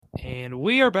And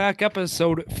we are back,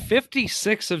 episode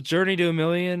 56 of Journey to a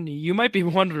Million. You might be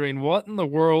wondering what in the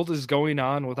world is going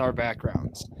on with our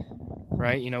backgrounds,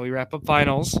 right? We wrap up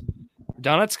finals, we're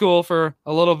down at school for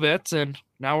a little bit, and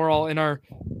now we're all in our,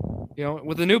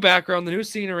 with the new background, the new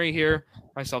scenery here,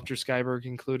 myself, Drew Skyberg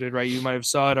included, right? You might have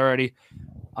saw it already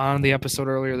on the episode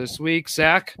earlier this week.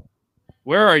 Zach,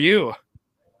 where are you?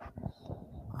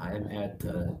 I'm at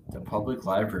the public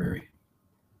library.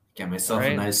 Got myself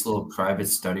a nice little private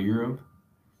study room.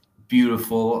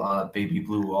 Beautiful baby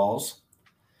blue walls.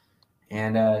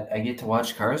 And I get to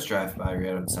watch cars drive by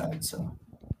right outside. So.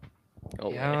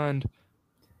 And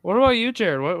what about you,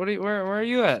 Jared? Where are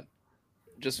you at?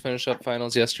 Just finished up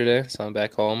finals yesterday, so I'm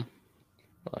back home.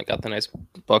 I got the nice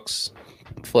Bucks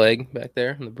flag back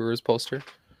there and the Brewers poster.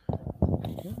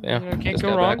 Yeah, can't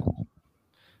go wrong.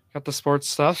 Got the sports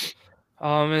stuff.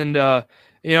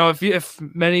 If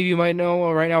many of you might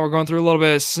know, right now we're going through a little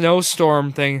bit of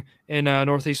snowstorm thing in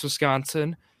northeast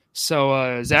Wisconsin.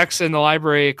 So Zach's in the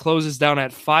library. Closes down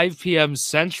at 5 p.m.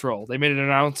 Central. They made an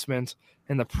announcement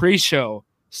in the pre-show.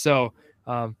 So,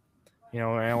 we're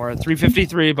at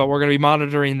 3:53, but we're going to be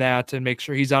monitoring that and make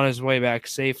sure he's on his way back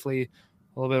safely.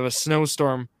 A little bit of a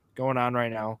snowstorm going on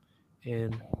right now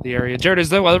in the area. Jared, is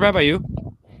the weather bad by you?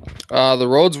 The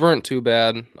roads weren't too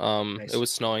bad. Nice. It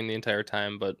was snowing the entire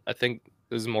time, but I think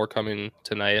there's more coming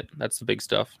tonight. That's the big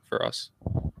stuff for us.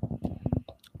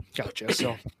 Gotcha.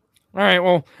 So, all right.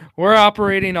 Well, we're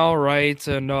operating all right,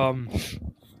 and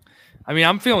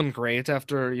I'm feeling great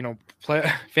after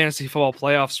fantasy football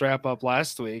playoffs wrap up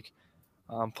last week.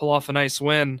 Pull off a nice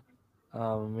win.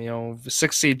 The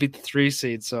 6 seed beat the 3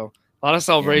 seed, so a lot of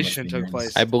celebration took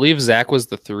place. I believe Zach was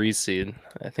the 3 seed.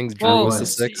 I think Drew was the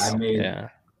 6.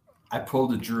 I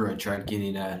pulled a Drew. I tried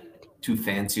getting too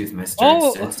fancy with my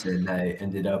start sits, and I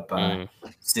ended up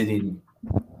sitting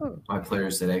my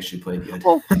players that actually played good.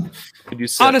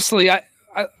 Honestly, go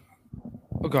ahead.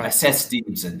 I sat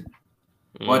Stevenson,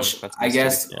 which I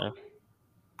guess,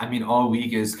 all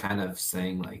week is kind of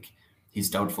saying like he's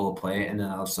doubtful of play, and then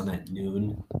all of a sudden at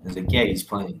noon, I was like, yeah, he's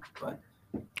playing. But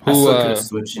who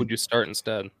would you start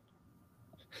instead?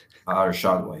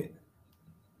 Rashad White.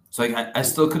 So I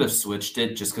still could have switched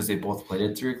it just because they both played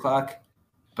at 3:00.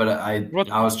 But I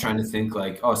was trying to think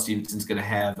like, Stevenson's going to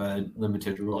have a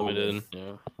limited role.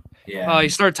 He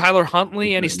started Tyler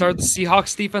Huntley, and he started the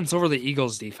Seahawks defense over the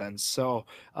Eagles defense. So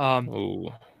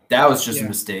that was just a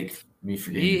mistake. Me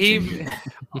forgetting.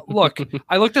 Look,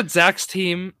 I looked at Zach's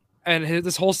team and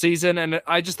this whole season, and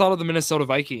I just thought of the Minnesota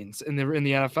Vikings in the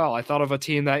NFL. I thought of a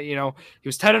team that he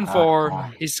was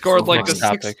 10-4. He scored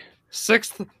the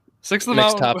sixth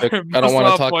Next topic. I don't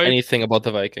want to talk anything about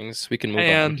the Vikings. We can move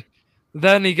on.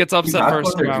 Then he gets upset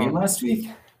first round. Game last week?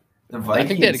 I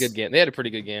think they had a good game. They had a pretty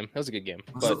good game. That was a good game.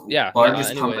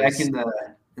 Largest comeback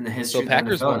in the history. So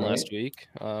Packers won last week.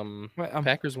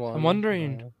 Packers won. I'm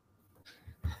wondering.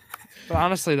 But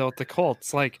honestly, though, with the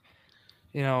Colts,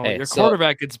 your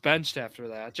quarterback gets benched after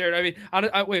that. Jared,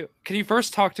 wait, can you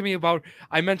first talk to me about?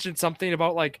 I mentioned something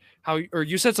about or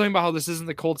you said something about how this isn't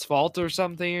the Colts' fault or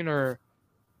something, or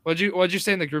what'd you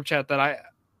say in the group chat that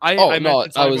I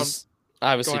was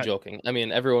obviously joking.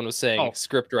 Everyone was saying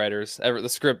script writers. The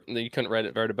script, you couldn't write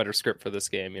a better script for this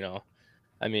game.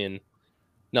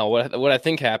 No. What I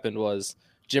think happened was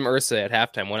Jim Irsay at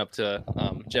halftime went up to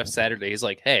Jeff Saturday. He's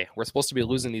like, "Hey, we're supposed to be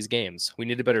losing these games. We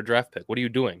need a better draft pick. What are you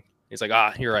doing?" He's like,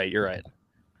 "You're right."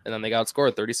 And then they got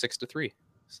scored 36-3.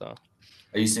 So,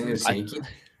 are you saying they're tanking?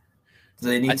 Do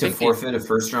they need to forfeit a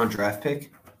first-round draft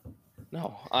pick?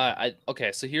 No.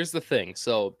 Okay. So here's the thing.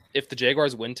 So if the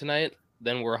Jaguars win tonight,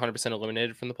 then we're 100%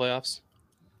 eliminated from the playoffs.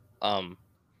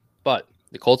 But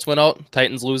the Colts win out,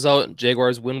 Titans lose out,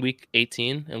 Jaguars win week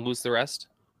 18 and lose the rest.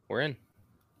 We're in.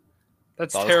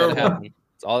 That's terrible.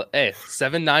 It's all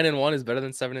 7-9-1 is better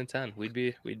than 7-10.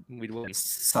 We'd win.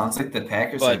 Sounds like the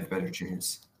Packers have a better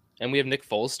chance. And we have Nick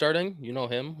Foles starting. You know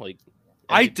him,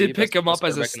 I did pick him up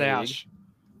as a stash.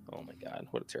 Oh my god,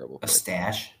 what a terrible pick. A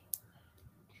stash.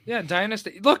 Yeah,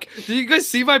 dynasty. Look, do you guys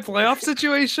see my playoff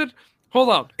situation? Hold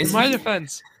on. In my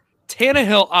defense,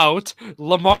 Tannehill out,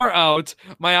 Lamar out.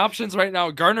 My options right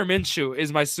now, Gardner Minshew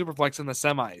is my superflex in the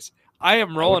semis. I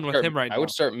am rolling with him right now. I would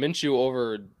start Minshew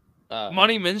over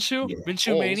Money Minshew? Yeah.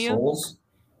 Minshew Mania?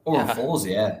 Foles,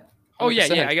 yeah. Oh,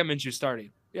 yeah, I got Minshew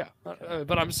starting. Yeah,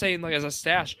 but I'm saying as a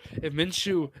stash,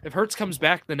 if Hurts comes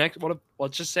back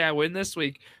let's just say I win this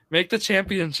week, make the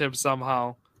championship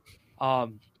somehow.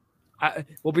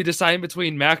 We'll be deciding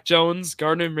between Mac Jones,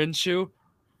 Gardner Minshew,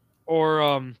 or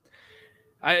and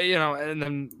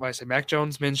then when I say Mac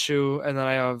Jones, Minshew, and then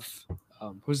I have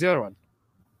who's the other one?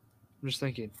 I'm just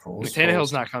thinking. Foles, Tannehill's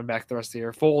Foles. not coming back the rest of the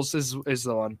year. Foles is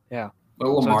the one. Yeah. But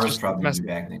So it's Lamar's just probably messy. be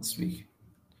back next week.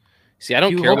 See, I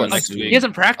don't You care hope- about like, next week. He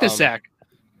hasn't practiced, Zach.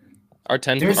 Our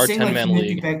 10 They're our saying 10 like man he might be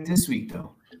league. back this week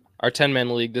though. Our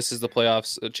 10-man league. This is the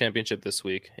playoffs championship this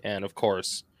week, and of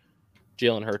course,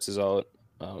 Jalen Hurts is out.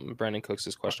 Brandon Cooks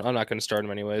is questionable. I'm not going to start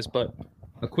him anyways, but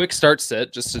a quick start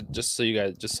sit just so you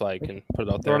guys so I can put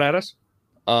it out Throw it there. at us.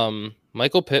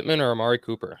 Michael Pittman or Amari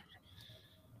Cooper?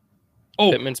 Oh,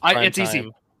 Pittman's prime it's easy.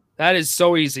 time. That is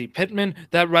so easy. Pittman,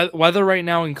 that weather right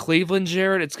now in Cleveland,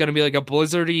 Jared, it's going to be like a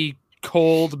blizzardy,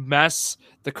 cold mess.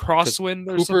 The crosswind.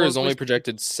 Cooper is only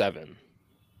projected 7.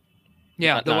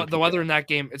 Yeah, not the non-PPR. weather in that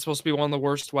game, it's supposed to be one of the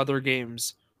worst weather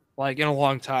games like in a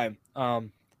long time.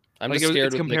 I'm Like, just scared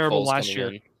it's with Nick comparable Foles last coming year.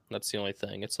 in. That's the only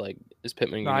thing. It's like, is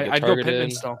Pittman No, going to get I'd go targeted?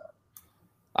 Pittman still.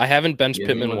 I haven't benched You have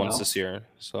Pittman anyone once else? this year,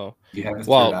 so You have a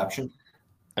Well, third option.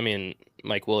 I mean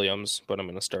Mike Williams, but I'm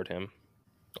going to start him.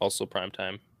 Also prime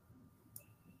time.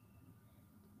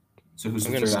 So who's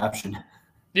I'm the gonna third s- option?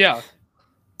 Yeah.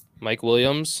 Mike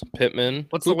Williams, Pittman.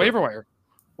 What's Cooper. the waiver wire?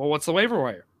 Well, what's the waiver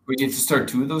wire? We get to start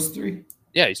 2 of those 3.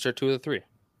 Yeah, you start 2 of the 3.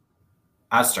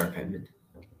 I'll start Pittman.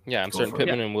 Yeah, I'm Go starting for it.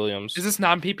 Pittman and Williams. Is this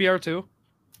non-PPR too?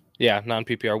 Yeah,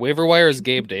 non-PPR. Waiver wire is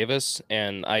Gabe Davis,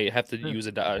 and I have to use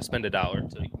spend $1.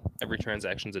 To every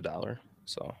transaction's $1.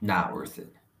 So Not worth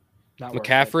it. Not worth it.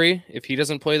 McCaffrey, if he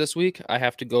doesn't play this week, I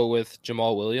have to go with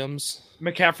Jamal Williams.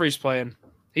 McCaffrey's playing.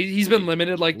 He's been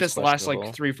limited like He's this the last like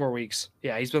questionable. 3-4 weeks.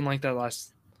 Yeah, he's been like that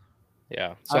last.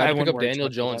 Yeah, so I I had to pick wouldn't up worry Daniel too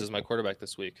much about Jones that. as my quarterback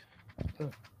this week. Huh.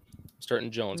 Starting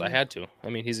Jones, I had to. I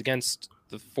mean, he's against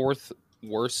the 4th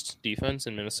worst defense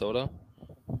in Minnesota,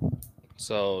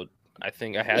 so I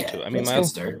think I had to. I mean, that's a my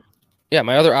good start.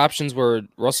 my other options were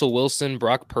Russell Wilson,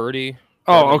 Brock Purdy.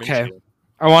 Oh, Gardner okay. Minshew.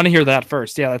 I want to hear that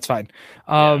first. Yeah, that's fine.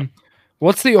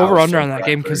 What's the I would over under start on that Brock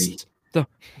game? Purdy. Because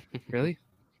really,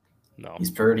 No, He's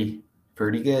pretty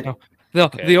good. No.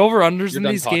 Okay. the over unders You're in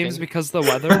done these games talking? because the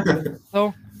weather.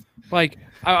 though, like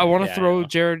I want to Yeah, I throw know.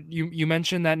 Jared. You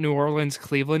mentioned that New Orleans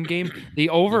Cleveland game. The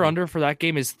over under for that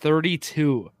game is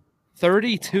 32.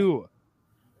 32.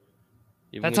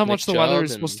 Even That's with how Nick much the weather Chubb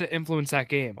is supposed to influence that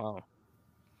game. Wow.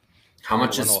 How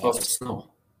much I is don't know supposed how. to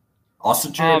snow? Also,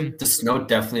 Jared, the snow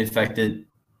definitely affected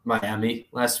Miami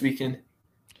last weekend.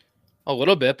 A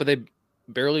little bit, but they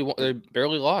barely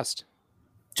lost.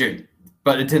 Jared,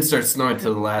 but it didn't start snowing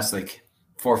until the last like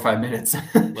 4 or 5 minutes.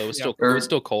 But it was Yeah.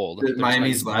 still cold. There's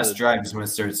Miami's like- last drive is when it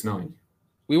started snowing.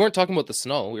 We weren't talking about the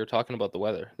snow. We were talking about the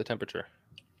weather, the temperature.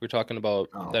 We were talking about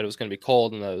Oh. that it was going to be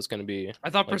cold and that it was going to be. I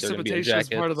thought Like, they're gonna be in precipitation is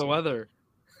part of the jackets. weather.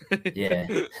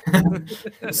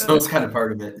 Yeah. Snow's kind of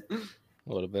part of it.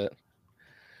 A little bit.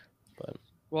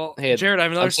 Well, Hey, Jared, I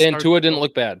have another. I'm saying start- Tua didn't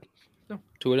look bad. No.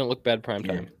 Tua didn't look bad prime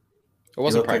Yeah. time. It He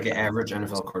wasn't looked prime like an time. average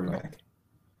NFL quarterback.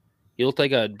 He looked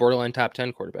like a borderline top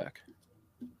 10 quarterback.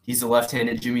 He's a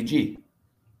left-handed Jimmy G.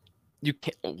 You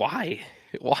can't. Why?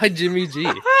 Why Jimmy G?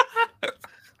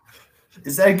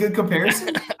 Is that a good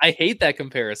comparison? I hate that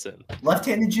comparison.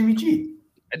 Left-handed Jimmy G.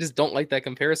 I just don't like that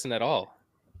comparison at all.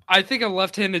 I think a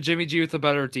left-handed Jimmy G with a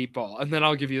better deep ball, and then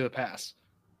I'll give you the pass.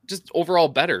 Just overall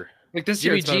better. Like this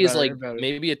year, Jimmy it's been G is better, like better.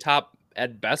 maybe a top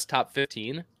at best top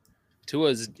 15.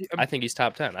 Tua's I think he's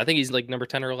top 10. I think he's like number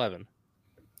 10 or 11.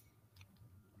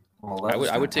 Well,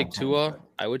 I would take Tua.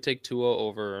 I would take Tua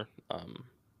over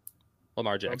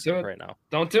Lamar Jackson it. right now.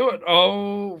 Don't do it.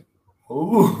 Oh,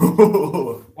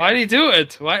 Ooh. why'd he do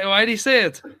it? Why'd he say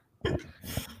it?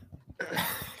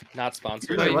 Not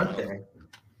sponsored. Really Wait. went there.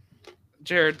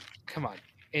 Jared, come on,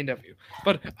 A&W.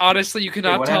 But honestly, you Hey,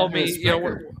 cannot what tell happened me. to You know,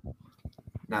 Spricker?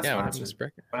 Not Yeah, what happened to sponsored.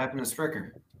 Spricker? What happened to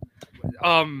Spricker?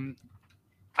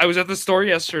 I was at the store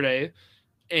yesterday,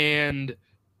 and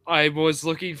I was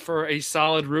looking for a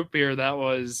solid root beer that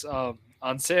was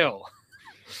on sale.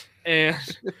 And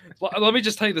let me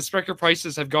just tell you, the Sprecher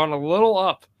prices have gone a little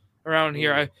up around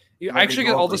here. I What actually they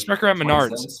get go all up the like Sprecher at 20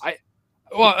 Menards. cents?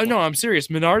 No, I'm serious.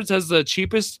 Menards has the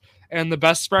cheapest and the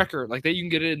best Sprecher. Like that, you can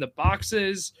get it in the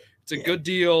boxes. It's a Yeah. good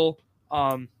deal.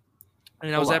 And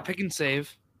I was Hold at on. Pick and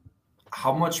Save.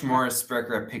 How much more is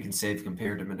Sprecher at Pick and Save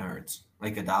compared to Menards?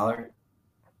 Like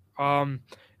 $1?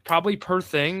 Probably per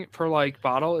thing per like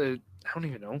bottle. I don't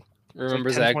even know. It's like Remember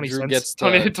 10, Zach 20 Drew cents. gets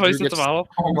 20 Drew cents a gets, bottle.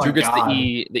 Oh my Drew gets god!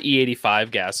 the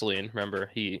E85 gasoline. Remember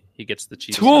he gets the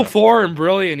cheapest. 204 in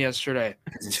Brilliant yesterday.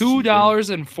 It's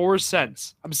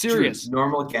 $2.04. I'm cheaper. serious. Dude,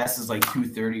 normal gas is like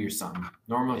 $2.30 or something.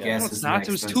 Normal Yeah. gas No, it's is not.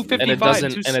 It was expensive. and it 255.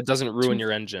 doesn't and it doesn't ruin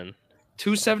your engine.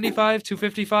 275,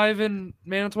 255 in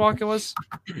Manitowoc it was.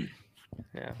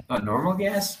 Normal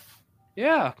gas?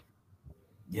 Yeah,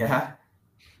 Yeah.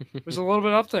 it was a little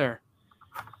bit up there.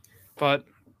 But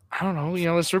I don't know. You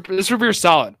know, this root beer is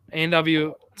solid.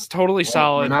 A&W It's totally We're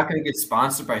solid. not going to get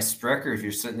sponsored by Sprecher if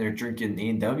you're sitting there drinking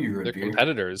A&W root They're beer.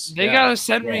 competitors. They yeah. gotta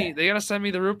send me. They gotta send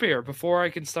me the root beer before I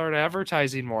can start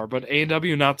advertising more. But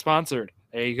A&W not sponsored.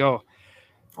 There you go.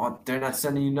 Well, they're not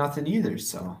sending you nothing either,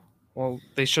 so. Well,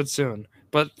 they should soon.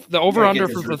 But the You over gotta under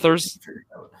get for this the root beer Thursday figured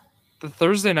out. the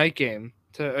Thursday night game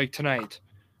tonight.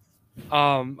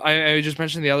 I just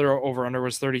mentioned the other over under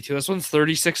was 32. This one's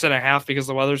 36.5 because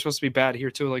the weather's supposed to be bad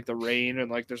here too, like the rain and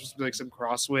like there's supposed to be like some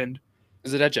crosswind.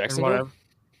 Is it at And Jacksonville? whatever.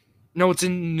 No, it's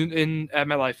in at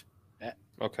MetLife.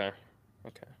 Okay.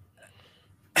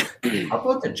 How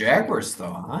about the Jaguars,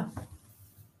 though, huh?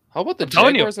 How about the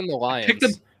telling you, Jaguars and the Lions? Pick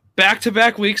the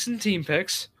back-to-back weeks in team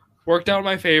picks. Worked out in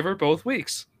my favor both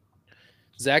weeks.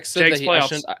 Zach said Jags that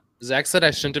playoffs. Zach said I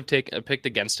shouldn't have picked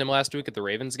against him last week at the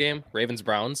Ravens game,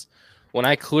 Ravens-Browns, when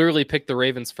I clearly picked the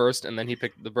Ravens first and then he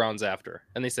picked the Browns after.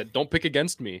 And they said, don't pick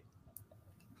against me.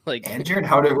 Like, And Jared,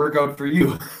 how did it work out for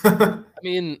you? I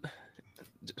mean,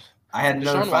 I had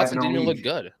another Deshaun Watson 5-0 didn't look week.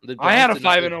 good. The I had a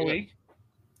Browns did not 5-0 look good. week.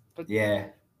 Yeah.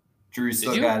 Drew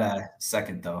still you? got a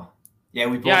second, though. Yeah,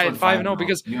 we both Yeah, I went had 5-0 5-0.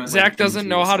 because You went, Zach like, doesn't 3-2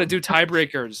 know or how to something. do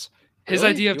tiebreakers. His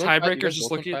Really? idea of You went five- you tiebreakers guys just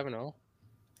both look went at 5-0?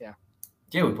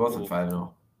 Yeah, we both went Ooh.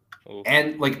 5-0. Ooh.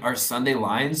 And, like, our Sunday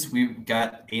lines, we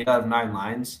got 8 out of 9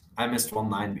 lines. I missed 1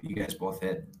 line, but you guys both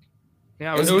hit.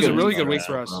 Yeah, it was a really good week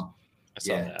for us. bro. I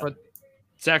saw Yeah. that. But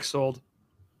Zach sold.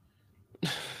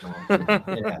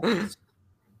 Yeah.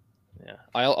 Yeah.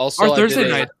 I also Our I Thursday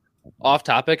did a- night. off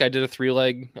topic. I did a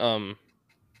 3-leg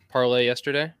parlay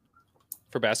yesterday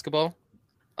for basketball.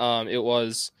 It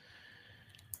was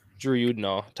Drew, you'd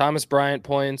know, Thomas Bryant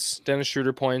points, Dennis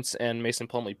Schroeder points, and Mason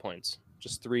Plumlee points.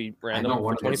 Just 3 random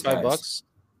one for of those $25. guys.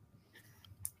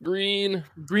 Green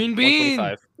Green bean.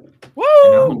 125.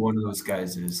 I know who Woo! one of those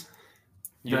guys is.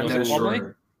 You know Dennis who?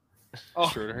 Schroeder. Oh,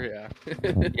 Schroeder, yeah.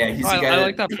 Yeah, he's the I guy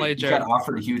like that play, he Jared. got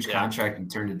offered a huge Yeah. contract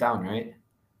and turned it down, right?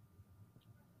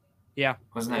 Yeah.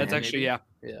 Wasn't that That's him? actually yeah.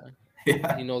 Yeah.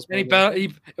 Yeah. He knows. And he better.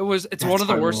 bet. It's That's one of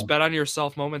the how I worst know. bet on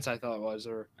yourself moments I thought it was.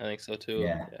 Or I think so too.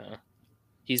 Yeah.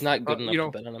 He's not good enough you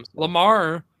know, to bet on himself.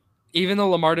 Lamar, even though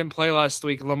Lamar didn't play last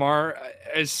week, Lamar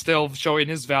is still showing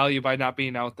his value by not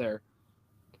being out there.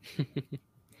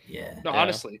 Yeah. No, Yeah.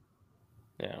 honestly,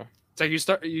 Yeah. it's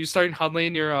like you starting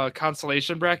huddling your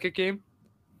consolation bracket game.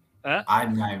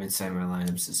 I'm not even saying my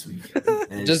lineups this week.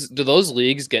 It's- Do those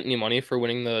leagues get any money for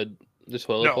winning the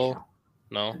toilet No. bowl?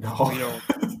 No. no. We don't.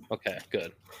 Okay,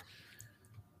 good.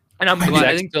 And I'm I glad. Zach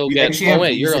I think still we gets. actually Oh have wait,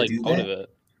 leagues you're that like do out that? of it.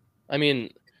 I mean,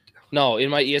 no. In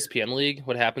my ESPN league,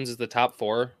 what happens is the top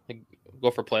 4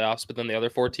 go for playoffs, but then the other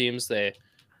 4 teams they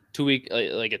 2 week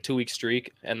like a 2 week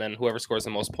streak, and then whoever scores the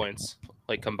most points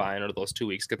like combined out of those 2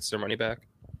 weeks gets their money back.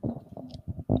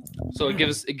 So it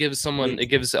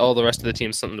gives all the rest of the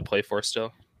teams something to play for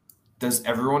still. Does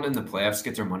everyone in the playoffs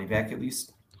get their money back at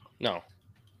least? No.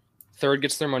 Third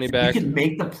gets their money You back. can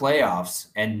make the playoffs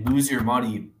and lose your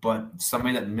money, but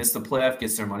somebody that missed the playoff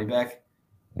gets their money back?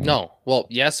 No. Well,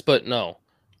 yes, but no.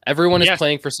 Everyone is Yes,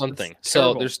 playing for something. it's So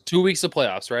terrible. there's 2 weeks of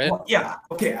playoffs, right? Well, yeah.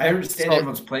 Okay, I understand So-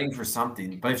 everyone's playing for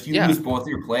something, but if you Yeah. lose both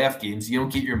your playoff games, you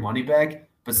don't get your money back,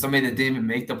 but somebody that didn't even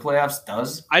make the playoffs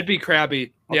does? I'd be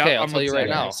crabby. Yeah, Okay, I'll I'm tell you right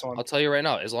upset now. on this one. I'll tell you right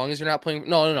now. As long as you're not playing,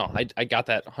 no. I got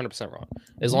that 100% wrong.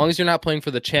 As long as you're not playing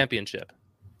for the championship.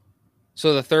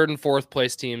 So the 3rd and 4th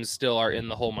place teams still are in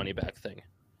the whole money back thing.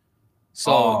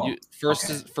 So Oh,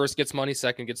 first gets money,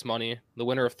 second gets money. The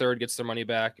winner of 3rd gets their money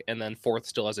back, and then 4th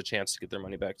still has a chance to get their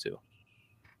money back too.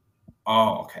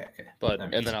 Oh, okay. But That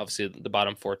and makes then obviously the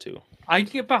bottom 4 too. I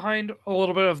can get behind a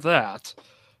little bit of that,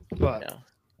 but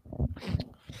Yeah.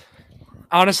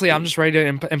 honestly, I'm just ready to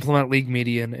implement league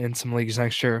media in some leagues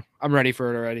next year. I'm ready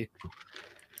for it already.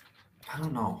 I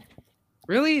don't know.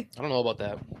 Really? I don't know about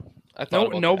that. I thought No,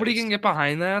 about nobody that. can get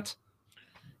behind that.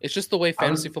 It's just the way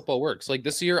fantasy would- football works. Like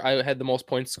this year, I had the most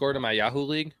points scored in my Yahoo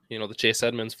league. You know, the Chase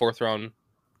Edmonds 4th round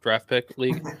draft pick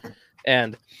league,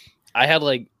 and I had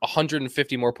like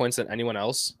 150 more points than anyone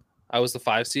else. I was the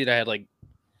 5 seed. I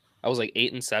was like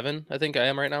 8 and 7. I think I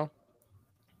am right now.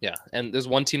 Yeah, and there's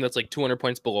one team that's like 200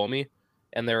 points below me,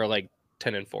 and they're like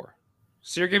 10 and 4.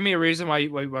 So you're giving me a reason why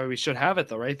we should have it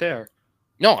though, right there.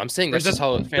 No, I'm saying that's Or is just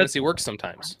that- how fantasy works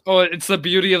sometimes. Oh, it's the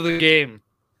beauty of the game.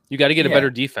 You got to get a Yeah. better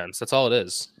defense. That's all it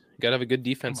is. You got to have a good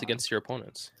defense Come on. against your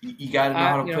opponents. You got to know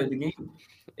how to you play know, the game.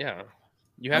 Yeah,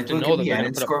 you have Like, to look know at that me. they're I going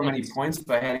didn't to put score up many points. points,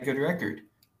 but I had a good record.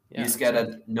 Yeah, You just got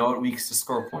to know what weeks to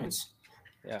score points.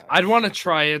 Yeah. I'd want to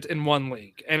try it in one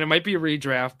league, and it might be a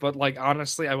redraft, but like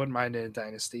honestly, I wouldn't mind it in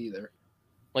Dynasty either.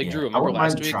 Like Yeah, Drew, I remember wouldn't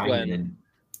last mind week trying it when in-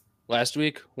 last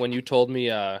week when you told me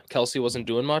Kelsey wasn't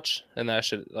doing much and that I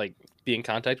should like be in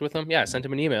contact with him? Yeah, I sent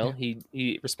him an email.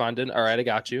 He responded, "All right, I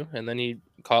got you," and then he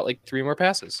caught like 3 more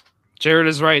passes. Jared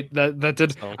is right. That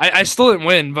did. So, I still didn't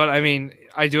win, but I mean,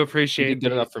 I do you appreciate did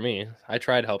good enough for me. I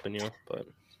tried helping you, but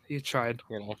you tried.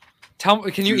 you know,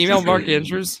 Can you email Mark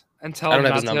Andrews and tell I him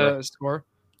don't have not his number. to score?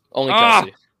 only Ah!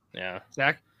 Kelsey. Yeah.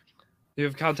 Zach, do you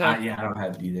have contact? Yeah, I don't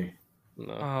have it either.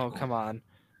 No. Oh, come on.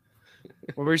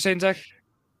 What were you saying, Zach?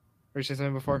 Were you saying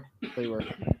something before? There you were.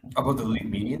 About the league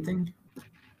median thing?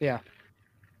 Yeah.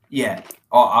 Yeah.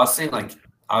 Oh, I was saying like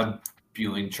I'd be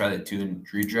willing to try that too in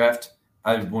redraft.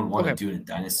 I wouldn't want Okay. to do it in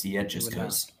Dynasty yet just You would not.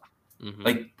 because Mhm.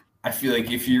 like I feel like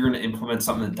if you're gonna implement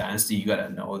something in Dynasty, you gotta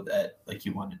know that like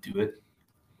you want to do it.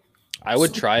 I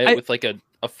would try it I- with like a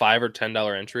 $5 or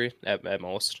 $10 entry at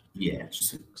most, Yeah,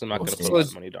 just because I'm not going to Most put days.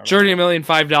 that money down. Journey $1 million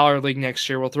 $5 league next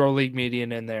year. We'll throw league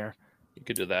median in there. You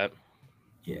could do that.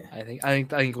 yeah. I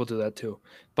think we'll do that too.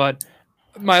 But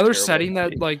my other terrible. setting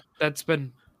that's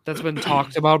been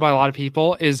talked about by a lot of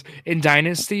people is in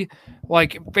Dynasty,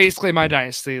 like basically my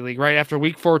Dynasty league, right after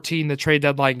week 14, the trade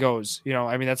deadline goes.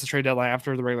 I mean that's the trade deadline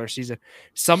after the regular season.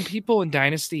 Some people in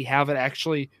Dynasty have it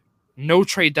actually no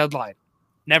trade deadline,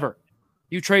 never.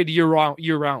 You trade year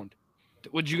round.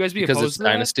 Would you guys be Because opposed it's to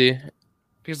that? Dynasty.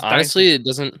 Because it's Honestly, Dynasty. it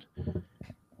doesn't.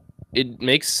 It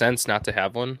makes sense not to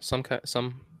have one somehow.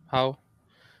 Because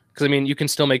I mean, you can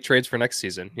still make trades for next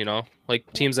season.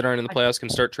 Like teams that aren't in the playoffs can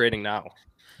start trading now,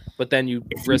 but then you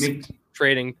If you risk make-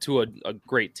 trading to a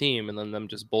great team and then them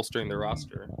just bolstering their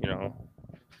roster.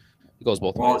 It goes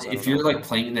both Well, ways. I if don't you're know. like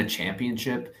playing in the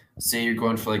championship, say you're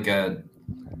going for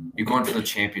the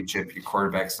championship, your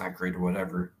quarterback's not great or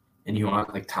whatever, and you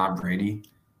want like Tom Brady,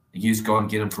 you just go and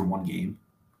get him for one game.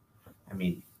 I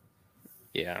mean,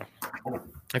 Yeah,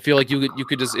 I feel like you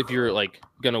could just, if you're like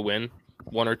gonna win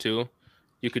 1 or 2,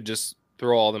 you could just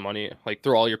throw all the money, like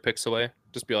throw all your picks away.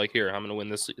 Just be like, here, I'm gonna win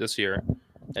this year,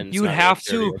 and it's You would not really have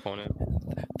fair to your to. opponent.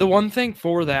 The one thing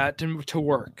for that to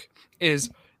work is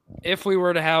if we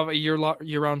were to have a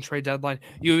year-round trade deadline,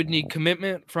 you would need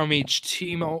commitment from each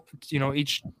team.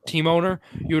 Each team owner.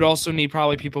 You would also need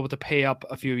probably people to pay up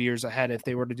a few years ahead if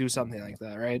they were to do something like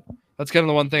that, right? That's kind of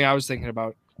the one thing I was thinking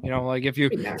about. Like if you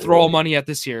throw all money at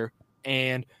this year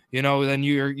and then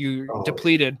you're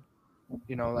depleted.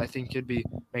 I think it'd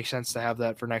make sense to have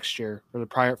that for next year or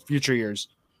the future years,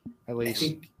 at I least.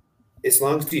 think as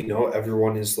long as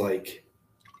everyone is like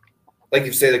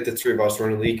you say, like the 3 of us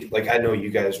run a league, like I know you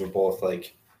guys will both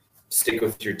like stick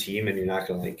with your team and you're not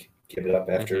gonna like give it up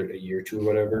after a year or 2 or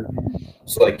whatever.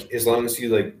 So like as long as you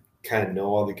like kind of know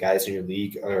all the guys in your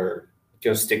league are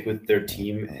gonna stick with their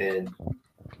team and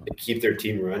keep their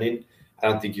team running, I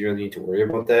don't think you really need to worry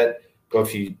about that. But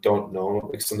if you don't know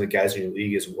like some of the guys in your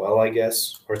league as well, I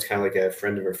guess, or it's kind of like a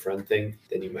friend of a friend thing,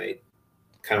 then you might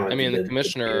kind of. I mean, the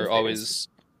commissioner always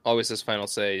has final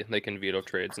say. They can veto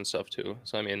trades and stuff too.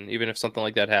 So I mean, even if something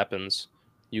like that happens,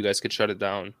 you guys could shut it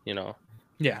down.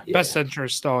 Yeah, best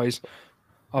interest always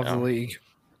of the Yeah. league.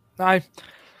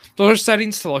 Those are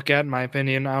settings to look at, in my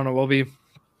opinion. I don't know. We'll be,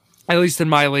 at least in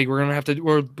my league,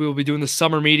 we'll be doing the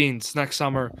summer meetings next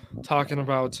summer, talking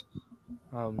about,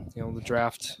 the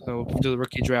draft. So we'll do the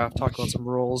rookie draft, talk about some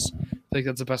rules. I think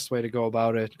that's the best way to go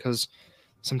about it because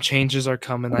some changes are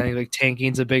coming. I think like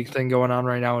tanking's a big thing going on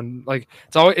right now, and like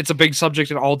it's a big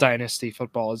subject in all dynasty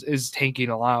football. Is tanking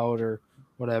allowed or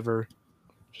whatever?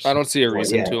 I don't see a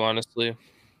reason yeah. to, honestly.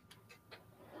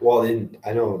 Well,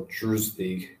 I know Drew's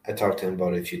league, I talked to him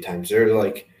about it a few times. There are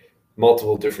like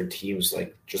multiple different teams,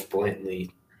 like just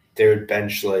blatantly, they would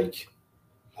bench like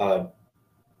a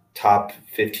top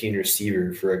 15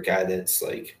 receiver for a guy that's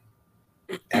like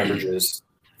averages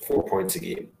 4 points a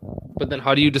game. But then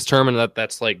how do you determine that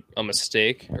that's like a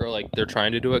mistake or like they're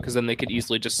trying to do it? Because then they could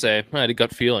easily just say, I had a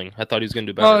gut feeling. I thought he was going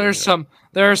to do better. Well,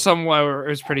 there are some where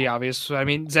it's pretty obvious. I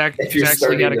mean, Zach's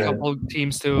got a couple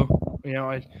teams too.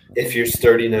 If you're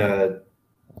starting I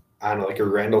don't know, like a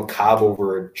Randall Cobb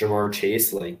over Jamar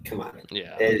Chase, like, come on.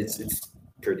 Yeah. It's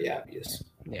pretty obvious.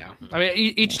 Yeah. I mean,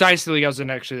 each dynasty league has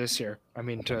an actually this year. I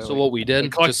mean, So what we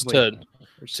did just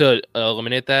to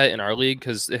eliminate that in our league,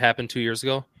 because it happened 2 years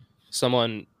ago,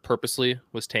 someone purposely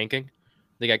was tanking.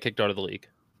 They got kicked out of the league,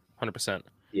 100%.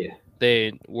 Yeah.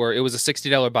 It was a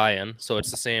 $60 buy-in, so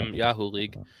it's the same Yahoo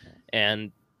league,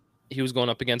 and he was going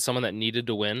up against someone that needed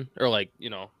to win or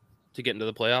to get into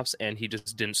the playoffs, and he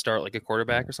just didn't start like a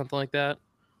quarterback or something like that.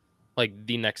 Like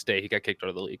the next day, he got kicked out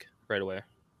of the league right away,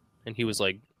 and he was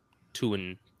like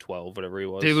 2-12, whatever he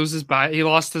was. Did he lose his buy? He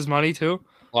lost his money too.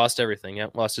 Lost everything.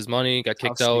 Yep, lost his money, got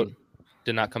kicked Tough out, scene.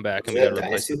 did not come back, Is and we that got to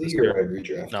replace Dynasty it this League or year.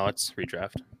 a redraft? No, it's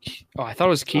redraft. Oh, I thought it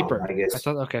was keeper. I guess. I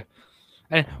thought okay.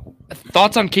 And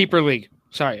thoughts on keeper league?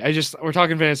 Sorry, we're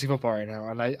talking fantasy football right now,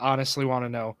 and I honestly want to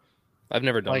know. I've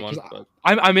never done Like, one, 'cause but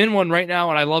I'm in one right now,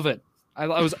 and I love it. I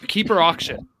was keeper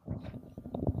auction.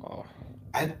 Oh,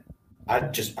 I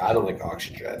don't like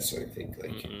auction drafts, so I think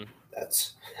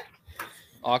that's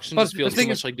auction But just the feels too thing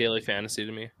much is- like daily fantasy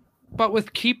to me. But with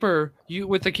the keeper,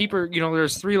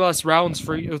 there's 3 less rounds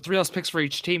 3 less picks for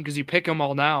each team because you pick them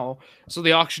all now. So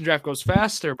the auction draft goes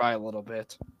faster by a little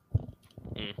bit.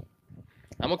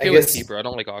 I'm okay I with guess- keeper. I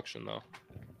don't like auction though.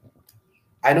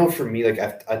 I know for me, like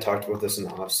I talked about this in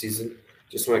the off season.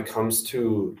 Just when it comes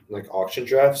to like auction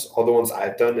drafts, all the ones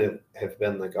I've done have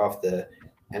been like off the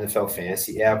NFL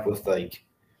fantasy app with like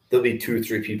there'll be 2 or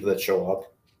 3 people that show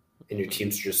up, and your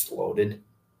team's just loaded.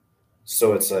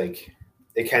 So it's like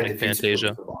it kind of Like defeats the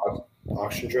Fantasia. purpose of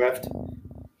auction draft.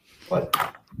 But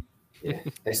yeah,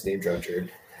 nice name drop,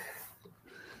 Jared.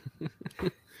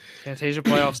 Fantasia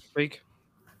playoffs this week.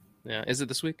 Yeah, is it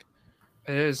this week?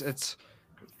 It is.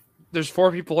 There's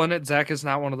 4 people in it. Zach is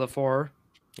not one of the 4.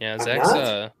 Yeah, I'm Zach's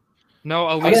not? No,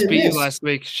 did Elise I beat you miss? last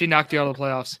week. She knocked you out of the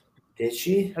playoffs. Did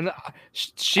she? And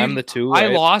she, I'm the 2. I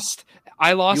right? lost.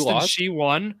 I lost, You and lost? she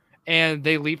won. And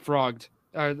they leapfrogged.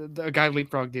 The guy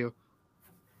leapfrogged you.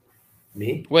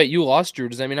 Me? Wait, you lost, Drew.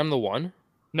 Does that mean I'm the 1?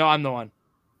 No, I'm the one.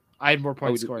 I had more Oh,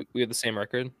 points scored. we have the same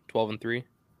record, 12-3.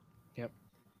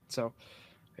 So,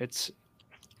 it's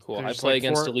Cool. I There's play like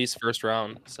against 4 Elise first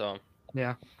round, so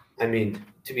yeah. I mean,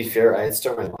 to be fair, I had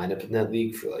started my lineup in that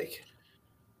league for like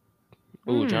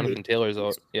ooh, Hmm. Jonathan Taylor's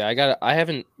out. Yeah,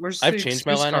 Where's I've the changed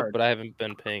my excuse lineup, card? but I haven't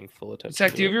been paying full attention.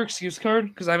 Zach, to do you have it. your excuse card?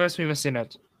 Because I must be missing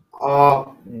it.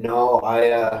 no, I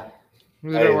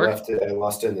Did it work? left it. I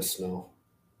lost it in the snow.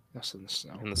 Yes, in the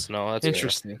snow. in the snow? That's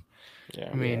Interesting. Yeah.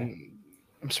 I mean,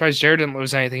 I'm surprised Jared didn't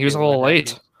lose anything. He was a little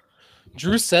late.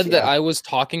 Drew said that Yeah. I was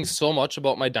talking so much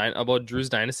about about Drew's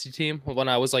dynasty team when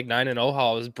I was like 9-0,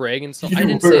 how I was bragging. So I You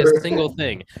didn't say were. a single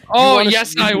thing. Oh, You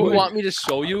yes, I would. want me to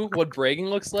show you what bragging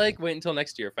looks like? Wait until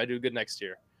next year. If I do good next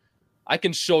year, I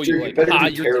can show Drew, you. you Like, better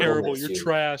be you're terrible terrible. next You're year."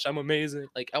 trash. I'm amazing.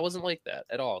 Like, I wasn't like that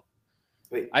at all.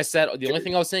 Wait, I said the only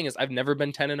thing I was saying is I've never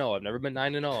been 10-0. I've never been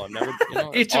 9-0. I've never,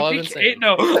 that's Each all I've week, been saying.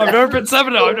 8-0. I've never been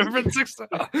 7-0. I've never been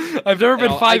 6-0. I've never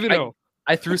been know, 5-0.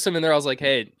 I threw some in there. I was like,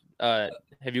 hey,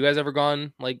 have you guys ever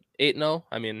gone like 8-0?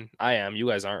 I mean, I am. You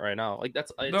guys aren't right now. Like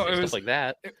that's No, stuff it was- like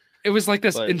that. It was like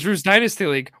this But- in Drew's Dynasty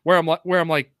League where I'm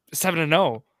like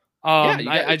 7-0. Yeah, you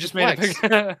got- I just made a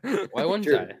pick. Why wouldn't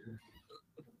Jared, I?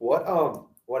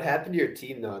 what happened to your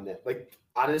team though? On that, like,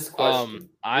 honest question.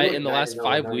 I You were in the last 9-0,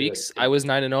 5 now you're, weeks, like, I was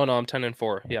 9-0. No, I'm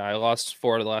 10-4. Yeah, I lost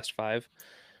 4 of the last 5.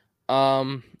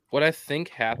 What I think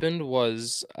happened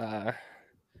was, let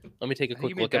me take a I think quick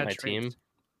you made look at bad my trades. team.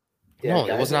 Yeah, No, it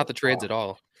guys was not are the trades off. at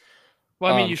all.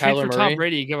 Well, I mean, you trade Kyler for Murray. Tom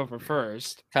Brady, you give up a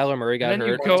first. Kyler Murray got then you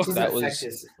hurt. go- Doesn't That affect was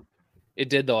his- it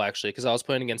did though actually because I was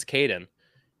playing against Caden,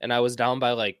 and I was down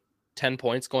by like 10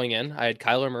 points going in. I had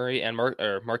Kyler Murray and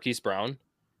Marquise Brown,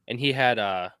 and he had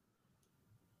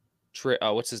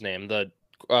what's his name? The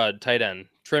tight end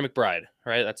Trey McBride,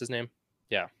 right? That's his name.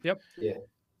 Yeah. Yep. Yeah.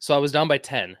 So I was down by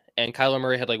 10, and Kyler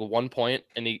Murray had like 1 point,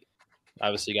 and he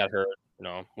obviously got hurt.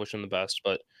 Wish him the best,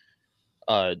 but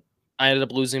I ended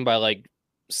up losing by like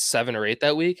 7 or 8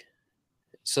 that week.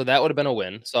 So that would have been a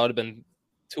win. So I would have been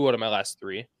 2 out of my last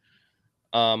 3.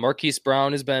 Marquise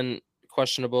Brown has been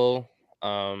questionable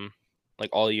like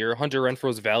all year. Hunter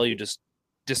Renfro's value just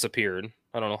disappeared.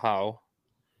 I don't know how.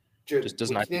 Jared, Just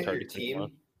does not looking get at your targets anymore.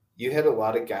 team. You had a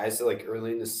lot of guys that like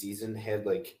early in the season had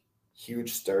like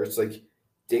huge starts. Like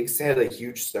Diggs had a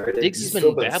huge start. and Diggs he's has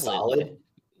still been been bad solid. lately.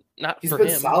 Not He's for been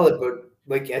him. solid, but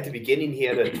like at the beginning, he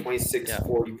had a 26, Yeah.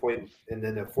 40 point, and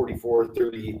then a 44,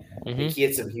 30. Mhm. Like, he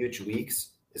had some huge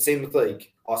weeks. The same with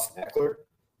like Austin Eckler.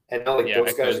 And now like Yeah,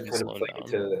 those guys Eckler's are been kind of slowing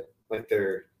playing down. to like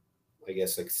their, I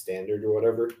guess, like standard or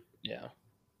whatever. Yeah.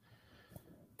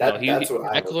 That's No,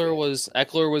 what I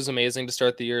Eckler was amazing to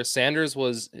start the year. Sanders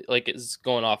was like is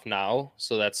going off now,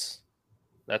 so that's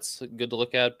good to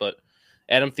look at. But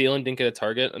Adam Thielen didn't get a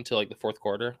target until like the 4th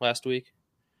quarter last week.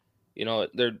 They're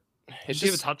Did it's he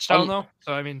have a just touchdown though?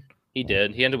 So I mean, He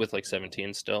did. He ended with like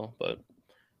 17 still, but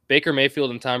Baker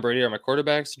Mayfield and Tom Brady are my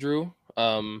quarterbacks. Drew,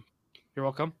 you're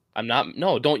welcome. I'm not.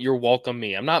 No, don't. You're welcome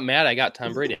me. I'm not mad. I got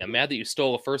Tom Brady. I'm mad that you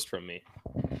stole a first from me.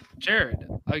 Jared,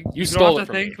 you stole don't it have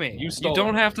to from thank me. me. You You stole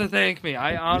don't it. have to thank me.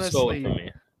 I You stole it honestly, from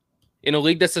me. In a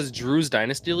league that says Drew's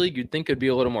Dynasty League, you'd think it'd be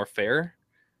a little more fair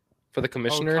for the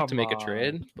commissioner come to make a on.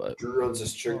 trade, but Drew runs a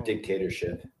strict Oh.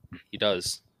 dictatorship. he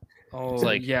does. oh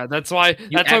like, yeah, that's why. You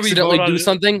That's why we accidentally vote on do it.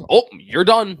 something. Oh, you're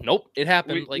done. Nope, it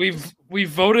happened. We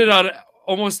voted on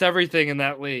almost everything in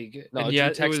that league, No, and Drew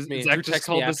yet it texted was me- Zach Drew just texted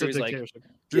called me this a after, he's like, dictatorship.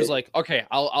 Drew's Yeah. like, okay,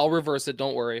 I'll reverse it.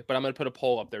 Don't worry, but I'm gonna put a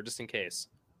poll up there just in case.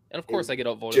 And of course, I get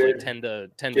outvoted Jared- like 10 to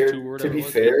Jared, 2 or to whatever. be it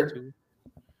was, fair, 8-2.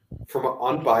 From an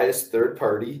unbiased third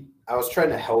party, I was trying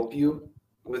to help you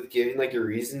with giving like a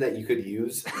reason that you could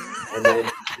use, and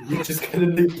then you just kind of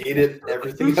negated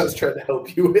everything I was trying to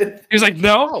help you with. He was like,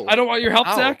 "No, Ow. I don't want your help,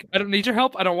 Ow. Zach. I don't need your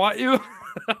help. I don't want you."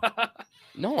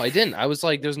 No, I didn't. I was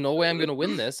like, "There's no way I'm gonna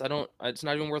win this. It's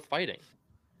not even worth fighting."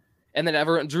 And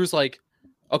then Drew's like,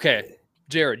 "Okay,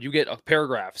 Jared, you get a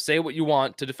paragraph. Say what you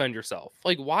want to defend yourself."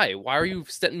 Like, why? Why are you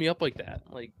setting me up like that?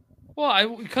 Like,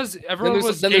 well, because everyone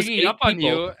was there's ganging up on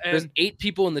you, There's and 8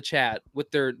 people in the chat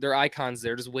with their icons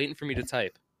there, just waiting for me to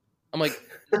type. I'm like,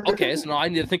 okay, so now I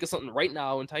need to think of something right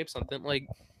now and type something. Like,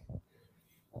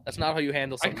 that's not how you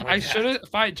handle something. I should have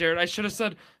fine, Jared. I should have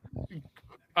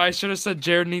said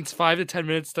Jared needs 5 to 10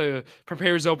 minutes to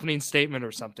prepare his opening statement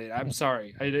or something. I'm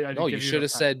sorry. I No, you should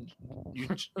have said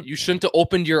you shouldn't have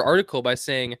opened your article by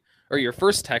saying, or your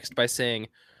first text by saying,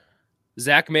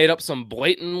 Zach made up some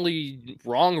blatantly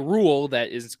wrong rule that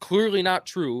is clearly not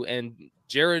true, and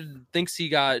Jared thinks he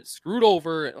got screwed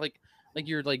over. Like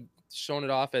you're like showing it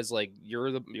off as like you're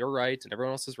right and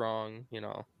everyone else is wrong. You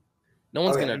know, no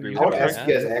one's gonna agree I want with to that. ask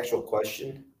you guys an actual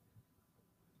question.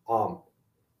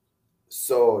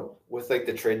 So with like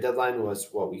the trade deadline was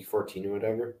what, week 14 or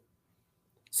whatever.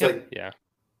 So Yep. like Yeah.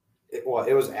 it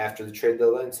was after the trade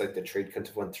deadline. It's like the trade couldn't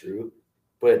have went through,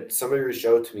 but somebody reached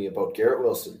out to me about Garrett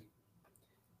Wilson.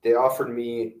 They offered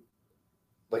me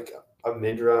like a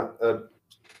mid-round,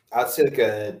 I'd say like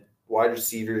a wide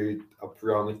receiver up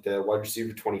around like the wide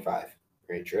receiver 25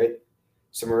 range, right?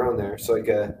 Somewhere around there. So like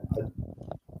a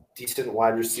decent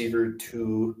wide receiver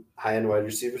 2, high-end wide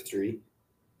receiver 3,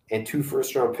 and 2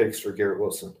 first-round picks for Garrett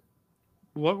Wilson.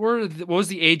 What was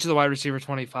the age of the wide receiver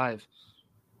 25?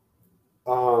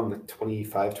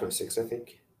 25, 26, I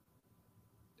think.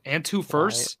 And 2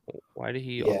 firsts? Why did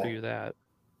he Yeah. offer you that?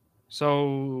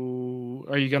 So,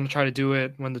 are you going to try to do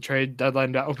it when the trade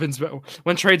deadline opens?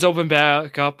 When trades open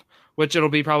back up, which it'll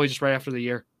be probably just right after the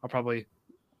year. I'll probably.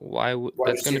 Wide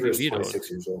That's going to be vetoed.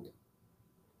 26 years old.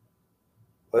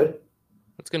 What?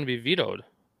 That's going to be vetoed.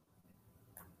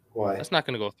 Why? That's not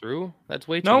going to go through. That's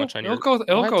way too No, much on your.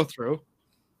 it'll go through.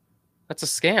 That's a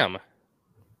scam.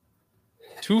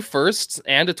 2 firsts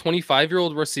and a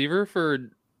 25-year-old receiver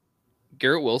for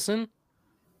Garrett Wilson.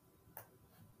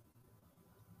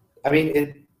 I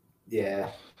mean,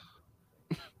 yeah.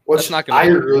 That's not gonna I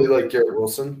work. really like Garrett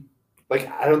Wilson. Like,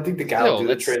 I don't think the guy No, will do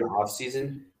the that's- trade in the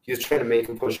offseason. He was trying to make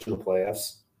him push in the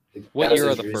playoffs. Like, What that was year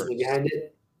his are the reasoning firsts? behind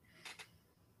it.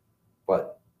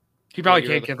 But He probably Well,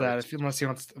 you're can't the give that first. unless he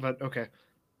wants. But okay.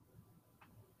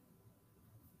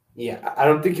 yeah, I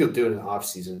don't think he'll do it in the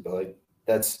offseason. But like,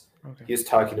 that's Okay. he was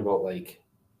talking about like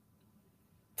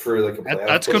for like a playoff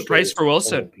That's push, good price but for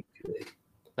Wilson. that won't be too late.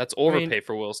 That's I mean- overpay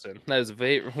for Wilson. That is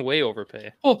way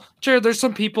overpay. Well, Jared, there's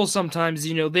some people sometimes,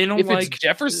 they don't If like it's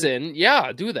Jefferson,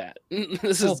 yeah, do that.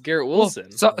 This Well, is Garrett well,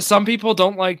 Wilson. some people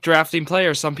don't like drafting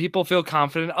players. Some people feel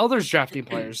confident in others drafting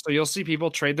players. So you'll see people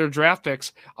trade their draft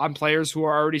picks on players who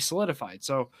are already solidified.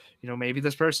 So, maybe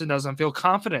this person doesn't feel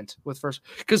confident with first.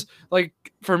 Because, like,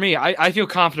 for me, I feel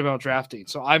confident about drafting.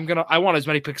 So I want as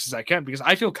many picks as I can because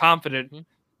I feel confident Mhm.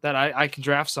 that I can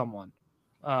draft someone.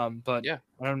 But Yeah.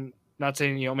 I'm not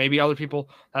saying, maybe other people,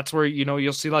 that's where,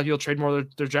 you'll see a lot of people trade more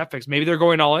of their draft picks. Maybe they're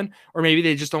going all in, or maybe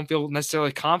they just don't feel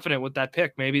necessarily confident with that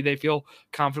pick. Maybe they feel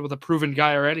confident with a proven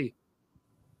guy already.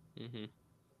 Mhm.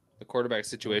 The quarterback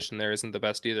situation there isn't the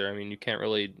best either. I mean, you can't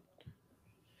really.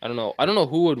 I don't know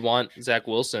who would want Zach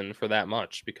Wilson for that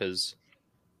much because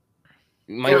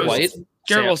Mike Garrett White, Wilson.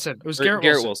 Garrett Sam- Wilson. It was or Garrett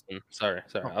Wilson. Wilson. Sorry.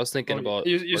 Oh. I was thinking Oh, about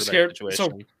you quarterback scared. So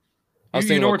situation. I was you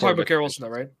thinking know about we're talking about quarterback Garrett Wilson,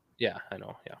 situation. though, right? Yeah, I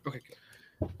know. Yeah, Okay.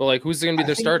 Good. but like, who's going to be I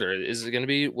their think- starter? Is it going to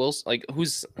be Wilson? Like,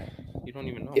 who's? You don't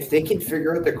even know. If they can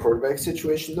figure out the quarterback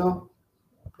situation though,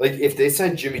 like if they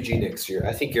sign Jimmy G next year,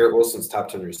 I think Garrett Wilson's top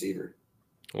 10 receiver.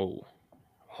 Oh.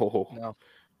 No.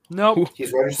 Nope.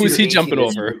 He's wide receiver Who's he 18 jumping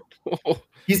this over? year.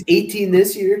 He's 18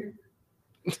 this year.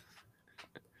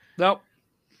 Nope.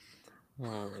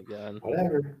 Oh my god.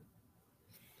 Whatever.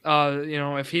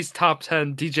 If he's top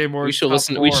 10, DJ Moore. We should top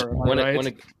listen. 4, We should. am I When right?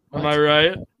 it, Am I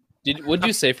right? What did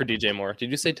you say for DJ Moore?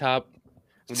 Did you say top?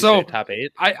 Did you So- say top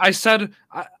 8? I said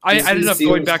I He's ended up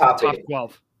going Steelers' back top to top 8.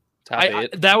 12. Top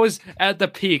 8. That was at the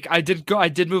peak. I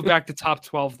did move back to top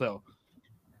 12 though.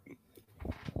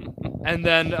 And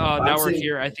then now we're saying-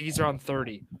 here. I think he's around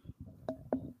 30.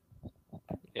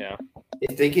 Yeah.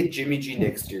 If they get Jimmy G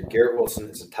next year, Garrett Wilson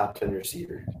is a top 10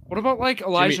 receiver. What about like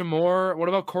Elijah Moore? What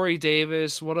about Corey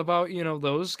Davis? What about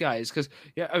those guys? Because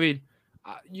I mean,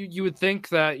 you would think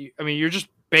that you're just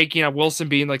banking on Wilson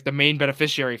being like the main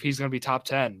beneficiary if he's going to be top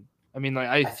 10. I mean, like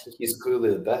I think he's clearly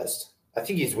the best. I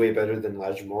think he's way better than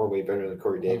Elijah Moore, way better than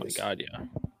Corey Oh my Davis. god, yeah.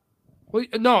 Well,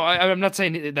 no, I'm not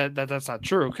saying that's not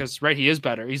true because he is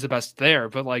better. He's the best there.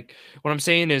 But like what I'm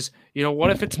saying is,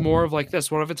 what if it's more of like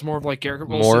this? What if it's more of like Garrett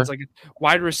Wilson's like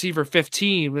wide receiver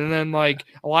 15, and then like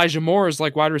Elijah Moore is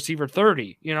like wide receiver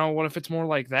 30? What if it's more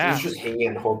like that? He's just hanging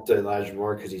on hope to Elijah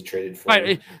Moore because he traded for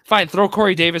him. Fine. Throw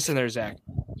Corey Davis in there, Zach.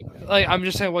 Like I'm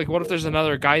just saying, like what if there's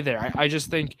another guy there? I just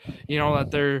think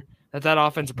that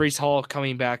offense, Breece Hall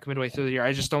coming back midway through the year.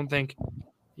 I just don't think.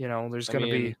 There's going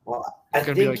to be. Well, I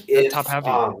think like top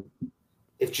heavy.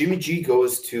 If Jimmy G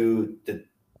goes to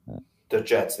the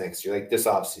Jets next year, like this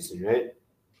offseason, right?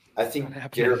 I think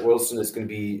Garrett Wilson is going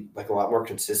to be like a lot more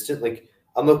consistent. Like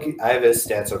I'm looking, I have his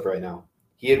stats up right now.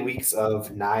 He had weeks of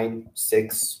 9,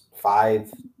 6,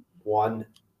 5, 1,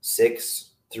 6,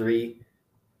 3.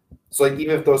 So like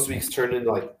even if those weeks turn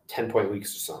into like 10-point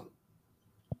weeks or something,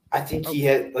 I think he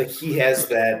has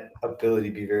that ability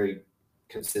to be very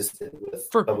consistent with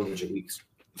double-digit weeks.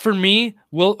 For me,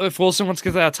 if Wilson wants to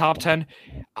get to that top 10,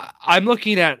 I'm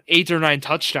looking at 8 or 9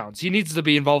 touchdowns. He needs to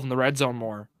be involved in the red zone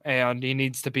more, and he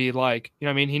needs to be like,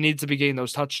 he needs to be getting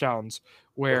those touchdowns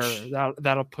where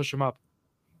that'll push him up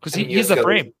because he's the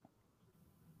frame.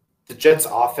 The Jets'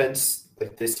 offense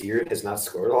like this year has not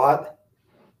scored a lot.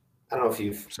 I don't know if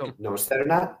you've noticed that or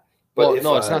not. But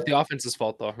no, it's not the offense's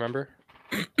fault though. Remember?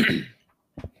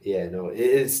 Yeah, no, it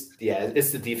is. Yeah,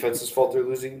 it's the defense's fault they're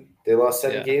losing. They lost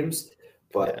 7 games.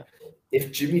 But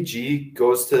if Jimmy G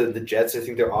goes to the Jets, I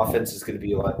think their offense is going to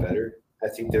be a lot better. I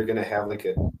think they're going to have like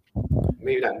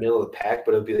maybe not middle of the pack,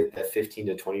 but it'll be like that 15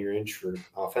 to 20 range for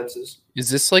offenses. Is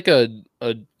this like a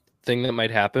thing that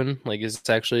might happen? Like,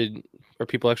 are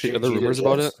people actually other rumors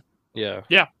about it? Yeah.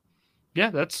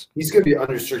 He's going to be an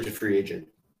unrestricted free agent.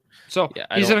 So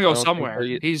he's going to go somewhere.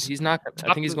 He's not.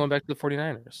 I think he's going back to the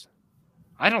 49ers.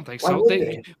 I don't think so.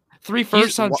 3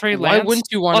 firsts on Trey Lance. Why wouldn't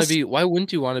you want to be? Why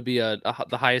wouldn't you want to be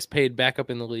the highest paid backup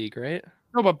in the league, right?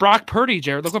 No, but Brock Purdy,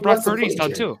 Jared. Look what Brock Purdy's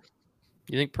done too.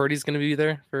 You think Purdy's going to be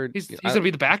there for? He's going to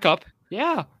be the backup.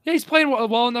 Yeah, he's playing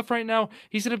well enough right now.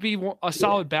 He's going to be a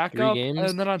solid backup,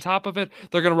 and then on top of it,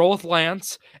 they're going to roll with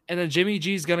Lance, and then Jimmy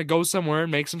G's going to go somewhere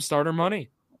and make some starter money.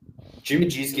 Jimmy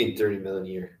G's getting $30 million a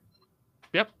year.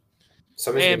 Yep.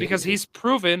 And because he's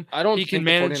proven he can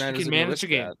manage a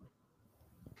game.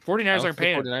 49ers aren't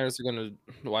paying. 49ers are going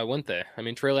to. Why wouldn't they? I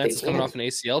mean, Trey Lance is coming off an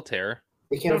ACL tear.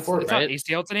 They can't afford it. It's not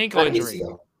ACL. It's an ankle injury.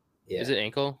 Yeah. Is it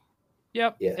ankle?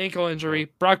 Yep. Yeah. Ankle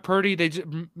injury. Brock Purdy,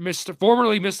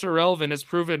 formerly Mr. Irrelevant, has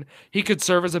proven he could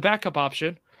serve as a backup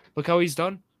option. Look how he's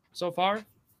done so far.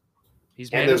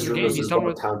 He's managed the game. He's done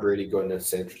with Tom Brady going to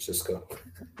San Francisco.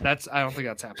 I don't think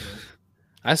that's happening.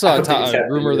 I saw a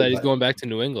rumor that he's going back to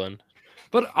New England.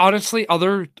 But honestly,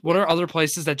 what are other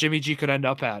places that Jimmy G could end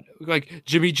up at? Like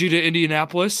Jimmy G to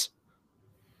Indianapolis?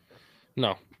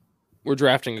 No. We're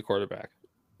drafting a quarterback.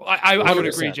 I would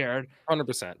agree, Jared.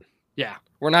 100%. Yeah.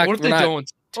 We're not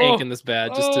tanking this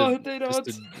bad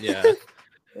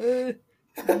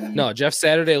No, Jeff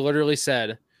Saturday literally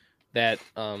said that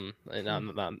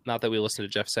not that we listen to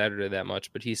Jeff Saturday that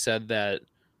much, but he said that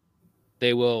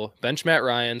they will bench Matt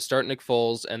Ryan, start Nick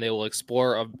Foles, and they will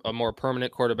explore a more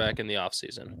permanent quarterback in the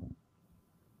offseason.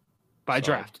 By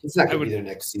draft. He's not going to be there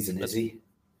next season, is he?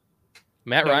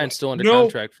 Matt Ryan's still under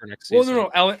contract for next season.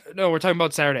 No, we're talking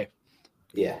about Saturday.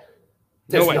 Yeah.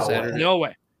 No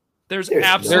way. There's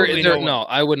absolutely no way. No,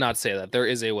 I would not say that. There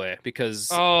is a way because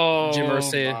Jim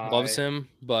Irsay loves him,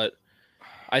 but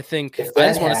I think I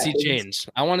just want to see change.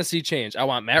 I want to see change. I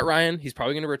want Matt Ryan. He's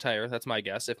probably going to retire. That's my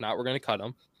guess. If not, we're going to cut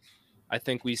him. I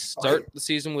think we start the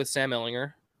season with Sam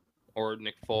Ehlinger or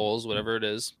Nick Foles, whatever it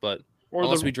is. But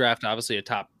unless we draft, obviously, a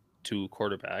top 2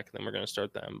 quarterback, then we're going to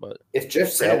start them. But if Jeff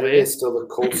Saturday is still the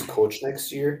Colts coach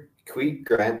next year, can we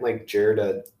grant Jared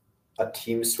a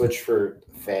team switch for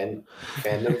fandom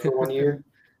for 1 year?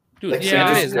 Dude,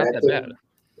 Saturday is not that bad.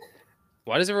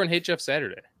 Why does everyone hate Jeff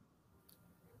Saturday?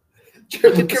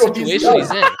 Look at the situation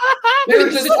he's in. They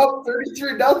were just up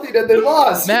 33-0 and they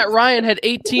lost. Matt Ryan had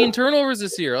 18 turnovers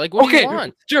this year. Like, what do you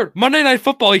want? Jared, Monday Night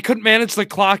Football, he couldn't manage the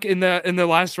clock in the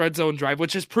last red zone drive,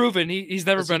 which has proven he's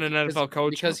never been an NFL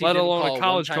coach, let alone a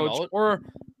college coach or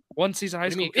one season high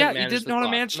school. Yeah, he didn't know how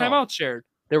to manage timeouts, Jared.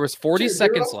 There was 40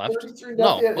 seconds left.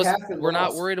 No, listen, we're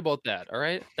not worried about that, all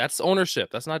right? That's ownership.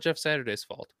 That's not Jeff Saturday's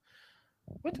fault.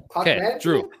 What? Okay,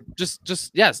 Drew.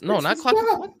 Just yes. No, not clock.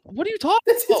 What are you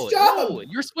talking about? No,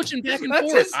 you're switching back and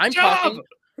forth. I'm talking.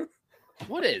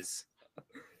 What is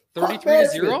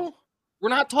 33-0? We're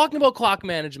not talking about clock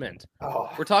management.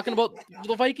 We're talking about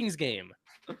the Vikings game.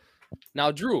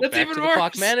 Now, Drew, back to the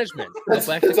clock management.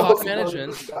 Back to clock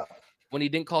management when he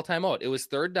didn't call timeout. It was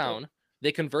 3rd down.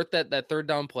 They convert that 3rd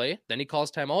down play. Then he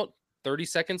calls timeout. 30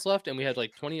 seconds left, and we had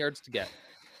 20 yards to get.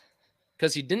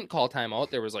 because he didn't call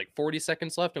timeout. There was like 40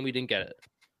 seconds left, and we didn't get it.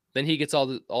 Then he gets all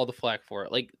the flack for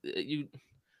it. Like the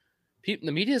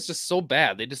media is just so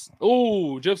bad. They just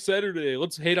Jeff Saturday,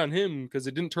 let's hate on him because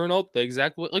it didn't turn out the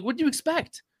exact way. Like, what do you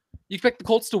expect? You expect the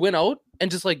Colts to win out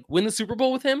and just like win the Super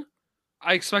Bowl with him?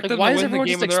 I expect Like, them why to does win the everyone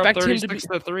game just when they're up expect him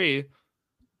to 36-3.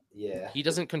 Yeah. He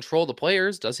doesn't control the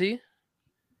players, does he?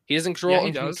 He doesn't control,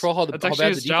 he does. control how That's bad actually the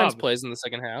his defense job. plays in the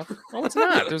second half. No, it's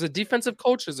not. There's a defensive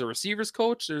coach. There's a receivers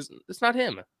coach. It's not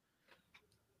him.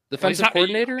 Defensive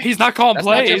coordinator. He's not calling That's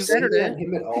not Jeff plays. Saturday.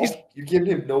 Him at all. You're giving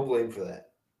him no blame for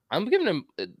that. I'm giving him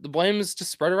the blame is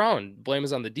just spread around. Blame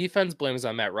is on the defense. Blame is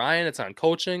on Matt Ryan. It's on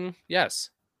coaching. Yes.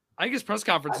 I think his press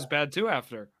conference is bad too.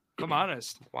 After, I'm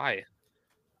honest, Why?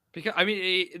 because I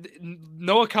mean,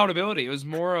 no accountability. It was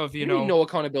more of You know, no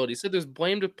accountability. He said there's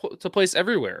blame to place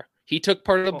everywhere. He took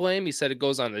part of the blame. He said it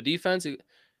goes on the defense.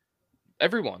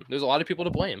 Everyone. There's a lot of people to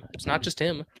blame. It's not just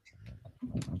him.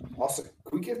 Also,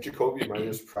 can we give Jacoby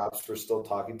Myers props for still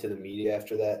talking to the media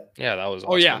after that? Yeah, that was.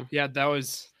 Oh yeah, awesome. yeah, that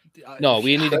was. No,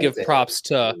 we need to give props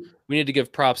to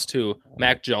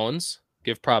Mac Jones,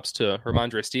 give props to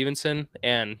Ramondre Stevenson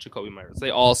and Jacoby Myers. They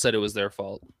all said it was their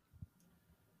fault.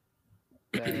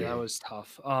 Yeah, that was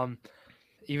tough.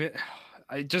 Even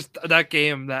that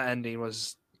game, that ending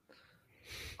was.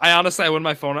 I honestly, I went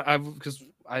my phone because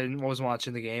I wasn't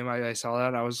watching the game. I saw that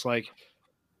and I was like,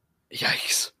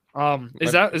 "Yikes!"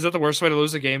 Is that the worst way to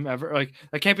lose a game ever? Like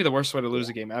that can't be the worst way to lose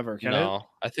a game ever, can it? No,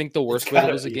 I think the worst way to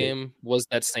lose a game was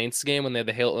that Saints game when they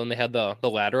had the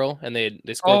lateral and they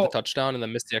scored the touchdown and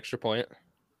then missed the extra point.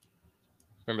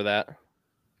 Remember that?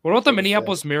 What about the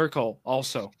Minneapolis Miracle?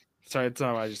 Also, sorry, it's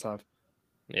not what I just thought.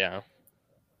 Yeah,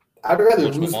 I'd rather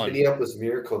Which lose one? Minneapolis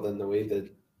Miracle than the way that.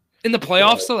 In the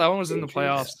playoffs, though, that one was in the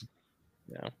playoffs.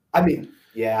 yeah. I mean,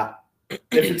 yeah. If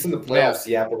it's in the playoffs,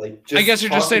 yeah, but like, I guess you're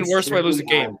just saying talking worst way to lose a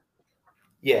strictly game. on-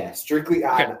 yeah, strictly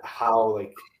on Okay. how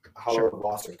Sure. the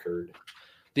loss occurred.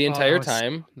 The entire it's-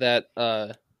 time that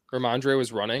Ramondre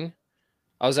was running,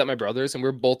 I was at my brother's and we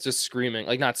were both just screaming,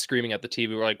 like not screaming at the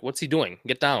TV. We're like, "What's he doing?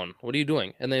 Get down! What are you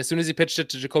doing?" And then as soon as he pitched it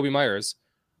to Jacoby Myers,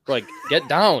 we're like, "Get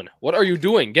down! What are you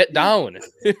doing? Get down!"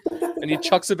 And he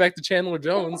chucks it back to Chandler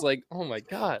Jones. Like, oh my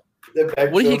god,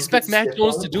 what do you expect Mac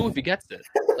Jones to do if he gets it?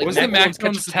 Like, Was the Mac Jones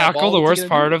catches tackle ball, the what's he worst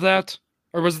gonna part do? of that,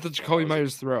 or was it the Jacoby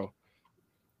Myers throw?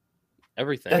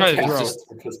 Everything. Right, It's bro. just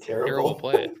It was terrible terrible.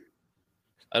 play.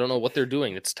 I don't know what they're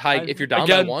doing. It's tie. If you're down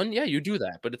Again- by one, yeah, you do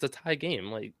that. But it's a tie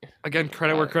game. Like, Again,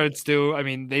 credit where credit's due. I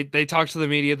mean, they talked to the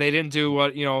media. They didn't do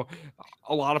what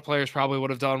a lot of players probably would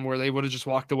have done, where they would have just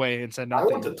walked away and said I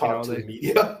nothing. want to talk to they- the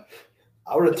media.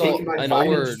 I would have So, taken my I know fine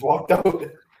and we're- just walked out.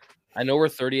 I know we're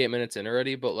 38 minutes in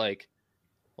already, but like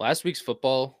last week's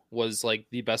football was like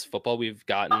the best football we've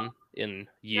gotten in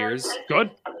years.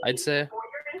 Good. I'd say.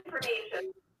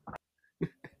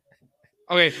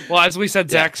 Okay. Well, as we said,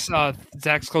 Yeah.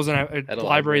 Zach's closing at At the a library.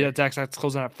 library. That Zach's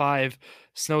closing at 5.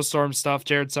 Snowstorm stuff.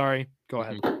 Jared, sorry. Go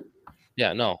ahead.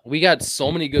 Yeah, no, we got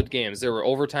so many good games. There were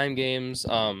overtime games.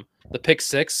 The pick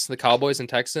six, the Cowboys and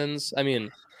Texans. I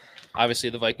mean, obviously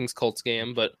the Vikings Colts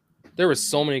game, but there were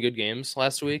so many good games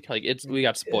last week. Like we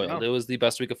got spoiled. Yeah. It was the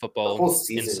best week of The football whole in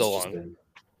season so long.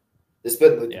 It's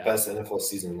been the Yeah. best NFL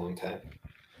season in a long time.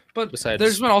 But Besides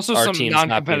there's been also our some team's not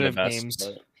being the non-competitive best, games.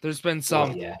 but- There's been Well,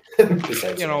 some, yeah.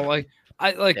 Besides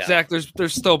that. like Yeah. Zach.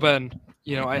 There's still been,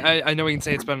 I know we can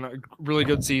say it's been a really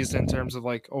good season in terms of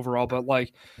like overall, but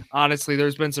like honestly,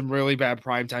 there's been some really bad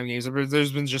primetime games.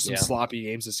 There's been just some Yeah. sloppy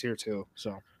games this year too.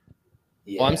 So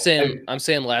Yeah. Well, I'm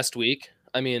saying last week.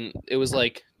 I mean, it was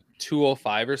like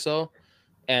 2:05 or so,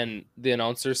 and the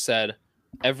announcer said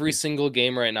every single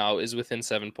game right now is within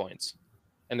 7 points,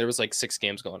 and there was like 6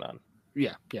 games going on.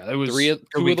 yeah, it was Two a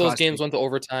of week those last games week. went to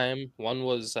overtime. One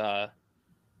was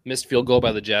missed field goal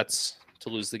by the Jets to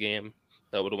lose the game.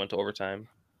 That would have went to overtime.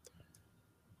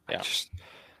 Yeah.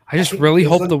 I just think really it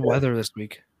was hope like the that. weather this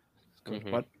week.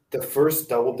 Mhm. What? the first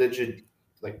double-digit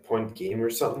point game or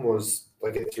something was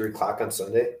like at 3:00 on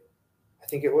Sunday. I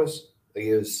think it was. Like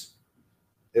it was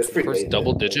pretty First late.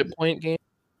 double-digit point game.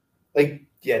 Like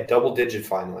double-digit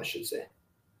final, I should say.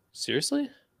 Seriously?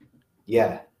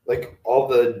 Yeah, like all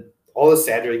the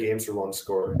Saturday games were one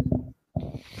score.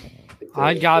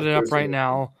 I got it up right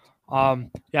now.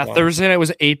 Thursday night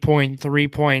was 8.3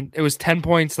 point. It was 10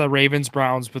 points the Ravens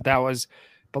Browns, but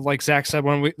like Zach said,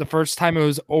 the first time it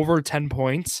was over 10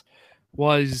 points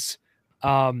was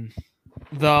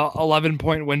the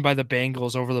 11-point win by the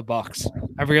Bengals over the Bucks.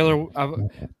 Every other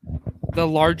the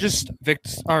largest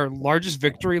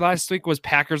victory last week was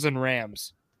Packers and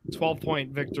Rams.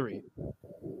 12-point victory.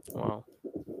 Wow.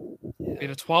 We had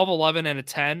a 12, 11, and a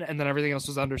 10, and then everything else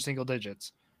was under single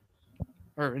digits.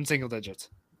 Or in single digits.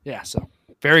 Yeah, so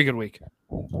very good week.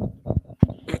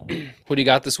 Who do you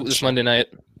got this Monday night?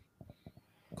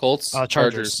 Colts,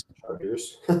 Chargers.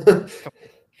 Chargers.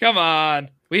 Come on.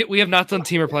 We have not done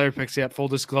team or player picks yet, full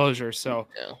disclosure. So,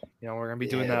 Yeah. we're going to be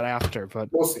doing that after. But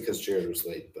Mostly because Jared was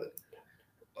late, but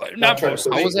not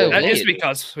mostly. How was I That is late?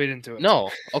 because we didn't do it. No.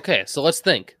 Okay, so let's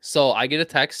think. So I get a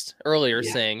text earlier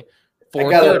saying I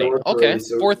got out of 4:30. work Okay, early,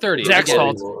 so 4:30. Zach's I get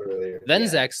called. it. Earlier. Then Yeah.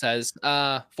 Zach says,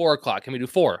 4 o'clock. Can we do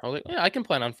 4? I was like, yeah, I can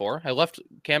plan on 4. I left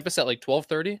campus at like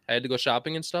 12:30. I had to go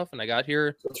shopping and stuff, and I got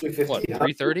here, So 3:15, what, huh?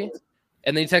 3:30?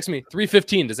 And then he texted me,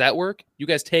 3:15. Does that work? You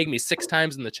guys tagged me 6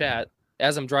 times in the chat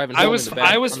as I'm driving home. I was on the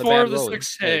 4 bad of the road.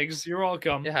 6 Like, tags. You're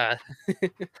welcome. yeah,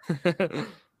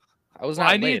 I was Well,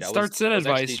 not I need late. start sit I was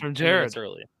advice actually from 10 minutes Jared.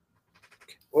 early.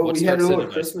 Well, What's we had a Stark little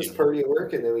City Christmas like, party at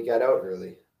work, and then we got out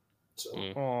early. So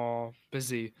Mm. Oh,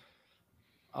 busy.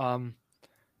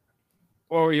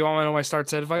 Or you want to know my start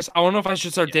set advice? I don't know if I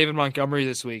should start David Montgomery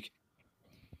this week.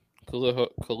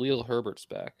 Khalil Herbert's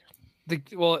back.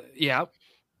 Yeah.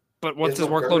 But what's Is his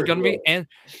Montgomery workload going to be? good? And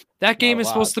that game Not is a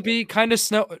supposed lot. to be kind of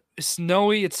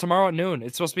snowy. It's tomorrow at noon.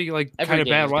 It's supposed to be like Every kind of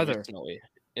game bad is gonna be weather. snowy.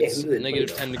 Yeah, It's who do they play, negative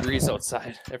though? 10 degrees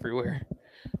outside everywhere.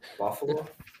 Buffalo.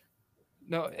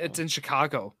 No, it's in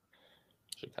Chicago.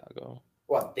 Chicago.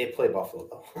 What they play Buffalo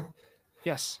though.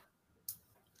 Yes.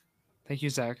 Thank you,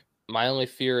 Zach. My only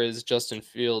fear is Justin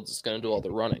Fields is going to do all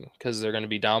the running because they're going to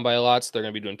be down by a lot. So they're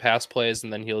going to be doing pass plays,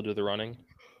 and then he'll do the running.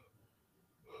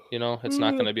 It's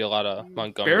not going to be a lot of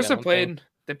Montgomery. Bears I have don't think.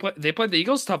 played. They played the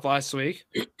Eagles tough last week.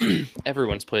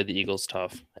 Everyone's played the Eagles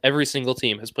tough. Every single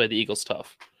team has played the Eagles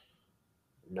tough.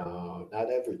 No, not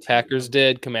every team. Packers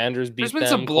did. Commanders beat There's them. been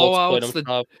some Colts played blowouts. them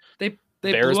tough. They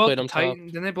Bears blew out played the them tough.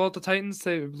 Titans. Didn't they blow out the Titans?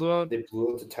 They blew out They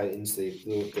blew out the Titans. They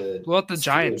blew out the the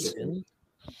Giants. Steelers.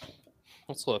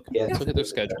 Let's look. Yeah, Let's look at their they beat the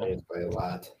schedule. Giants by a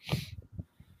lot.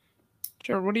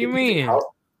 Jared, what do you They beat the mean?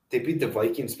 Cow- They beat the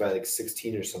Vikings by like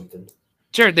 16 or something.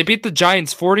 Jared, they beat the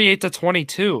Giants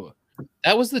 48-22.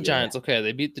 That was the Yeah. Giants. Okay,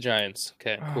 they beat the Giants.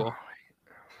 Okay, cool.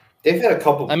 They've had a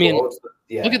couple. I mean, blowouts, but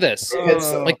yeah. Look at this. They've had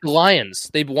some- Like the Lions,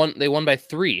 they won by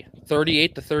 3,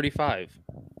 38-35.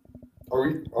 Are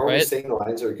we right? saying the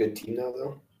Lions are a good team now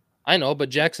though? I know, but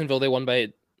Jacksonville they won by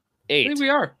I 8. think we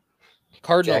are.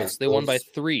 Cardinals they won by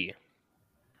Jacksonville's- 3.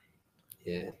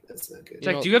 Yeah, that's not good.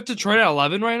 Zach, know- do you have Detroit at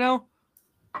 11 right now?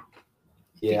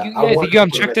 Yeah, you- I yeah, I want think I'm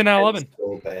to put them checked in at 11.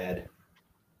 So bad.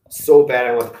 So bad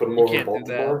I want to put them You over can't do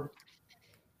that. Baltimore.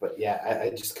 But yeah, I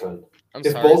just couldn't. I'm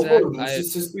If sorry, Baltimore Zach.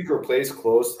 loses this week or plays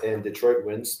close and Detroit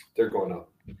wins, they're going up.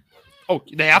 Oh,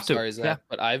 they have to. Sorry, Zach, Yeah.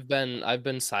 but I've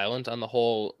been silent on the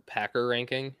whole Packer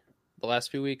ranking the last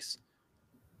few weeks.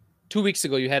 2 weeks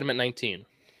ago, you had them at 19.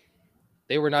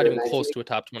 They were not They're even close 19? to a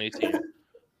top 20 team.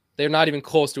 They're not even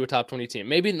close to a top 20 team.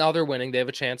 Maybe now they're winning. They have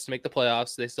a chance to make the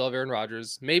playoffs. They still have Aaron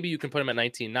Rodgers. Maybe you can put them at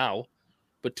 19 now.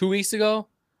 But 2 weeks ago,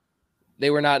 they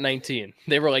were not 19.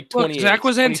 They were like 28. Look, Zach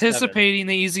was 27. anticipating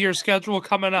the easier schedule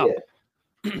coming up.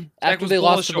 Yeah. After was they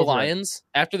lost bullish to the over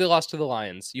it.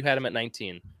 Lions, you had them at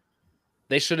 19.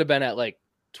 They should have been at like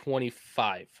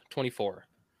 25, 24.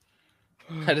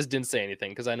 I just didn't say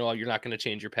anything because I know you're not going to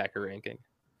change your Packer ranking.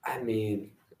 I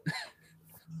mean,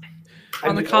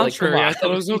 On the like, contrary, come I on.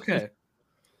 thought it was okay.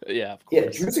 Yeah, of yeah,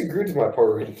 course. Drew's agreed to my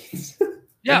power rankings. Yeah,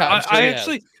 Yeah, I'm sure I he has.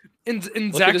 actually in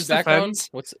Look at his Zach's background.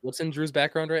 defense. What's in Drew's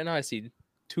background right now? I see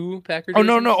 2 Packer. Oh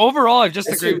no, jerseys. no. Overall, I just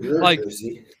That's agree. your Like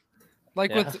jersey.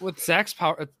 Yeah. with Zach's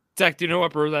power. Zach, do you know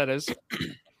what brew that is?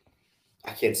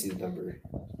 I can't see the number.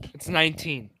 It's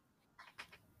 19.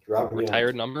 Rob me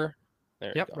Retired number.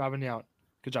 There Yep, you go. Robin Yount.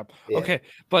 Good job. Yeah. Okay,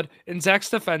 but in Zach's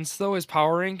defense, though, his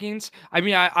power rankings. I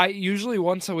mean, I usually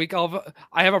once a week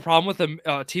I have a problem with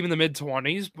a team in the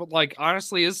mid-20s, but like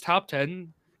honestly, his top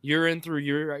 10 year in through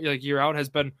year out has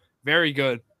been very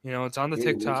good. It's on the on.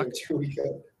 TikTok.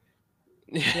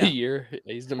 Year.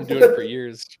 He's been doing it for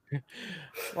years.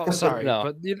 Well, sorry, No.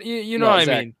 but you know No, what I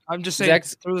Zach. mean. I'm just saying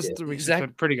Zach's- through this yeah. 3 weeks, Zach, it's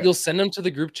been pretty good. You'll send them to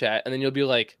the group chat, and then you'll be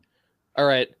like, "All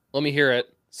right, let me hear it.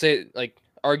 Say like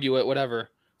argue it, whatever."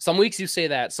 Some weeks you say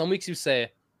that. Some weeks you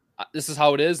say, "This is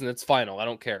how it is, and it's final. I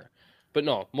don't care." But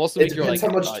no, most of the It week you're like,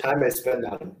 depends how much time I spend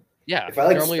on them. "Yeah." If I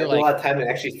like normally spend you're a like, lot of time and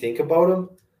actually think about them,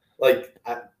 like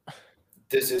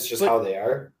this is just But- how they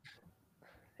are.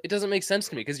 it doesn't make sense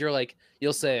to me because you're like,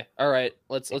 you'll say, "All right,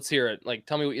 let's hear it. Like,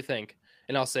 tell me what you think,"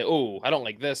 and I'll say, "Oh, I don't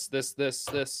like this.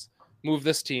 Move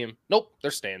this team. Nope,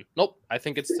 they're staying. Nope, I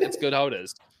think it's good how it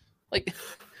is." Like,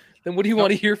 then what do you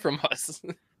want to hear from us?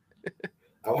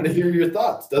 I want to hear your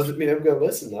thoughts. Doesn't mean I'm going to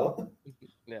listen though.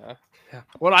 Yeah, Yeah.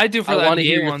 What I do for I the want to NBA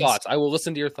hear your ones, thoughts. I will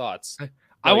listen to your thoughts.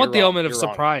 I No, want the you're wrong. element of You're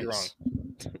wrong. You're surprise.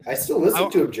 wrong. I still listen I-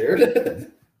 to him,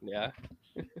 Jared. Yeah.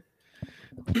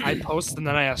 I posted and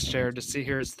then I asked Jared to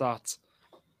hear his thoughts.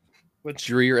 Which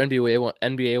Drew, your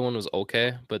NBA one was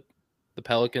okay, but the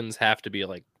Pelicans have to be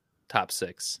like top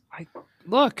 6.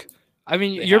 look, I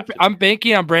mean, They have to be. I'm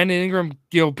banking on Brandon Ingram,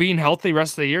 being healthy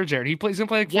rest of the year, Jared. He's gonna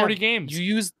play like 40 games.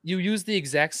 You use the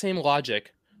exact same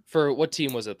logic for what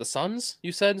team was it? The Suns?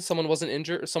 You said someone wasn't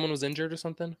injured, or someone was injured or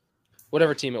something.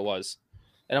 Whatever team it was,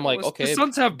 and I'm like, okay, the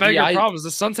Suns have bigger BI problems.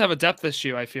 The Suns have a depth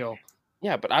issue. I feel.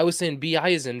 Yeah, but I was saying BI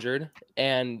is injured,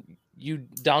 and you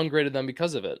downgraded them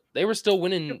because of it. They were still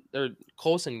winning or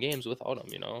close in games without him.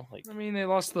 You know, like I mean, they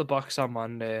lost to the Bucks on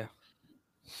Monday.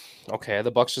 okay,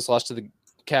 the Bucks just lost to the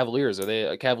Cavaliers. Are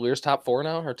they Cavaliers top 4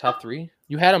 now or top 3?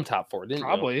 You had them top 4, didn't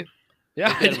Probably. you?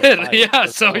 Yeah, I They had 'em did. at 5. Yeah, They're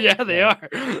so four. yeah, they Yeah.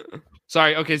 are.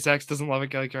 Sorry. Okay, Zach doesn't love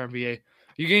it like our NBA.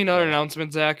 You getting another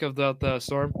announcement, Zach, of the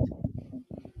storm?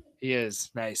 He is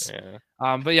nice.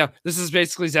 Yeah. But yeah, this is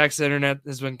basically Zach's internet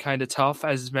has been kind of tough,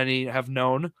 as many have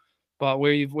known, but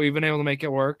we've been able to make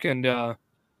it work, and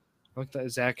look that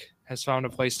Zach has found a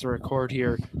place to record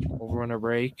here over winter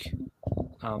break.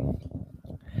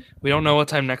 We don't know what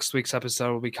time next week's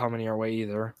episode will be coming your way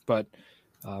either, but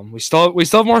we still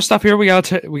have more stuff here we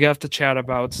have to chat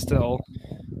about still.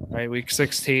 Right, week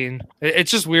 16.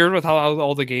 It's just weird with how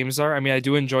all the games are. I mean, I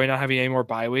do enjoy not having any more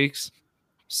bye weeks.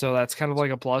 So that's kind of like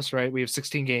a plus, right? We have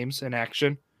 16 games in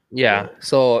action. Yeah.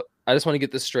 So I just want to get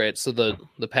this straight. So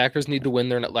the Packers need to win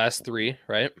their last 3,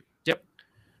 right? Yep.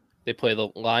 They play the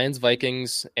Lions,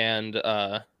 Vikings, and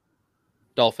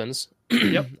Dolphins.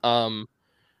 Yep.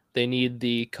 They need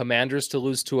the Commanders to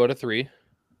lose 2 out of 3,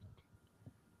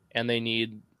 and they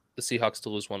need the Seahawks to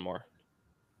lose 1 more.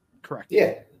 Correct.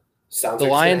 Yeah. Sounds The like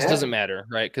it's Lions gonna doesn't happen. matter,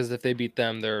 right? Because if they beat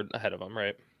them, they're ahead of them,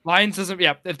 right? Lions doesn't.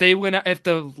 Yeah, if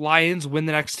the Lions win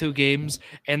the next 2 games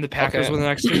and the Packers Okay. win the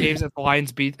next 2 games, if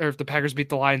the Packers beat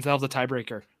the Lions, they'll have the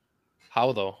tiebreaker.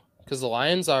 How though? Because the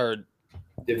Lions are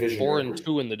Division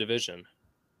 4-2 in the division.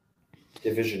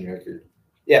 Division record.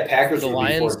 Yeah, Packers The will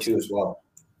Lions- be 4-2 as well.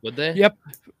 Would they? Yep.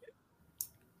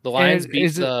 The Lions And beat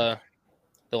is it- the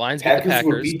Lions beat the Packers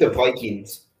would Packers. beat the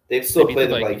Vikings. They'd still They beat play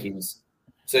the the Vikings. Vikings.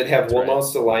 So they'd have That's one right.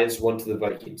 loss to the Lions, 1 to the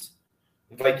Vikings.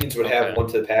 The Vikings would have Okay. 1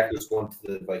 to the Packers, 1 to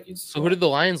the Vikings. So who did the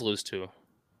Lions lose to?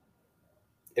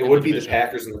 It in would the be the division?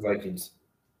 Packers and the Vikings.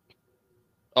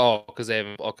 Oh, because they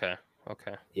have okay.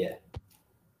 Yeah.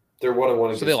 They're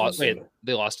 1-1 So they against lost. Wait, Minnesota.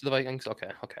 they lost to the Vikings.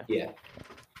 Okay. Yeah.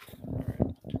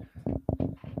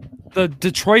 The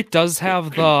Detroit does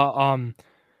have the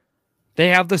they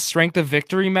have the strength of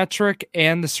victory metric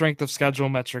and the strength of schedule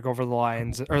metric over the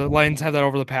Lions, or the Lions have that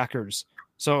over the Packers.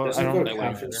 So Doesn't I it don't. go to they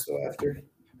wouldn't conference though after?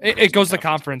 It goes to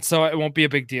conference, so it won't be a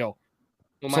big deal.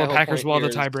 Well, So my the whole Packers point will have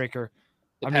here the is tiebreaker.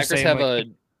 The I'm just Packers saying, have like,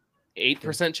 a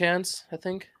 8% chance. I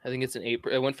think it's an 8.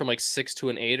 It went from like 6 to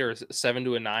an 8 or 7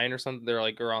 to a 9 or something. They're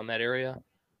like around that area.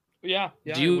 Yeah.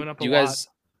 do you guys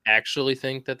actually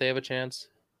think that they have a chance?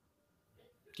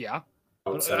 Yeah.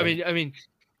 Outside. I mean,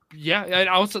 yeah. And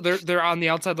also, they're on the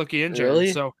outside looking in, Jared,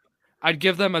 Really? so I'd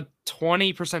give them a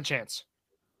 20% chance.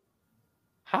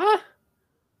 Huh?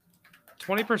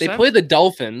 20%. They play the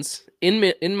Dolphins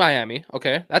in Miami.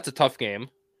 Okay, that's a tough game.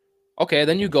 Okay,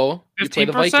 then you go. You play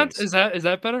the 15%. Vikings. Is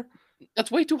that better? That's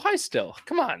way too high still.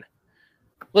 Come on.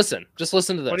 Listen, just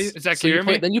listen to this. What do you- is that So you clear,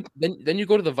 play- mate? then you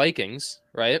go to the Vikings,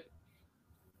 right?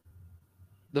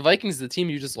 The Vikings, the team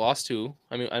you just lost to.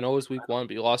 I mean, I know it was week 1,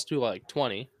 but you lost to like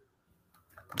 20.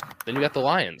 Then you got the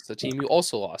Lions, the team you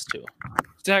also lost to.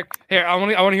 Zach, here I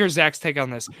want to hear Zach's take on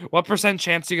this. What %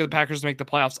 chance do you give the Packers to make the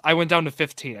playoffs? I went down to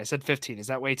 15. I said 15. Is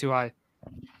that way too high?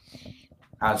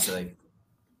 I'd say like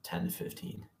 10 to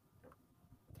 15.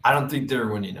 I don't think they're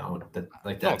winning out.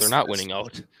 No, they're not winning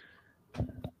out.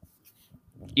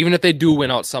 Even if they do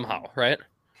win out somehow, right?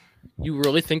 You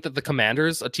really think that the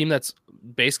Commanders, a team that's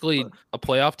basically a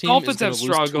playoff team, Dolphins is going have to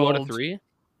lose 2 out of struggled. 3?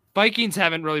 Vikings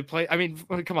haven't really played. I mean,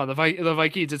 come on, the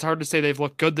Vikings. It's hard to say they've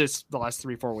looked good the last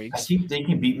 3-4 I weeks. think they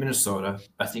can beat Minnesota.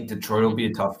 I think Detroit will be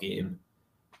a tough game.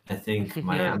 I think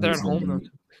Miami. they're at home, though.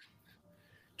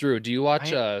 Drew, do you watch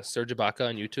Serge Ibaka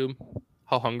on YouTube?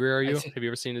 How hungry are you? see. Have you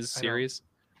ever seen his I don't. series?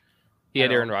 He I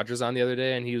had Aaron don't. Rodgers on the other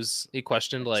day, and he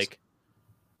questioned like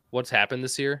what's happened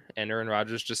this year, and Aaron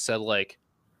Rodgers just said like,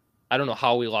 I don't know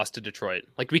how we lost to Detroit.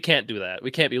 Like we can't do that.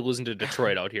 We can't be losing to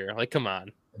Detroit out here. Like come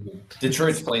on,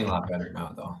 Detroit's playing a lot better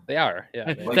now, though. they are.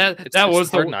 Yeah, Like, that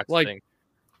was hard the not to like think.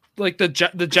 like the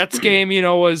Jets game.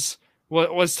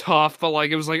 Was tough, but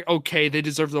like it was like okay, they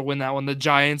deserve to win that one. The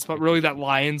Giants, but really that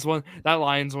Lions one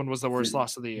was the worst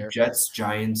loss of the year. Jets,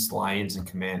 Giants, Lions, and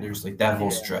Commanders. Like that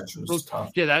whole stretch was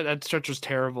tough. Yeah, that stretch was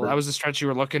terrible. That was the stretch you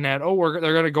were looking at. Oh,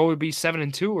 they're gonna go be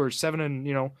 7-2 or 7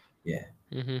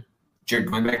 Mm-hmm.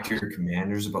 Jared, going back to your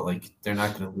Commanders, but like they're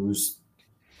not going to lose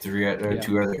 2 out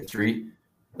of their 3.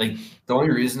 Like the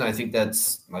only reason I think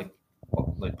that's like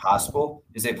possible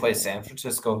is they play San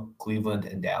Francisco, Cleveland,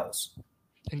 and Dallas.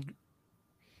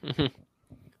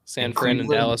 San Fran and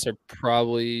Dallas are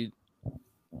probably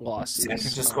losses. San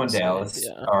Francisco and Dallas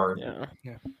are.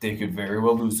 Yeah. They could very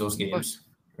well lose those games,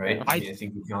 right? I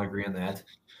think we can all agree on that.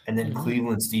 And then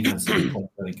Cleveland's defense has been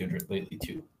really good lately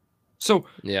too. So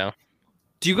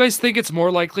do you guys think it's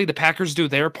more likely the Packers do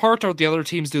their part or the other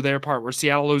teams do their part, where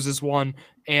Seattle loses 1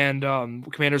 and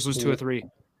Commanders lose 2 or 3?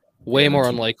 Way more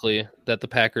unlikely that the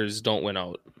Packers don't win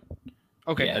out.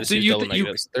 Okay, so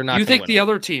they're not. You think the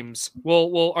other teams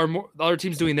the other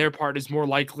teams doing their part is more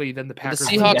likely than the Packers? The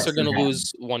Seahawks are going to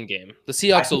lose 1 game. The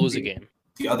Seahawks will lose a game.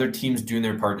 The other teams doing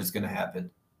their part is going to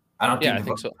happen. I don't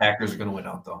think the Packers are going to win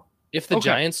out though. If the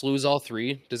Giants lose all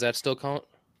 3, does that still count?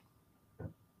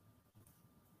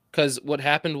 Because what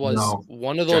happened was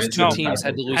one of those 2 teams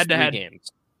had to lose 3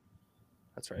 games.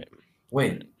 That's right.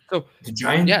 Wait, so the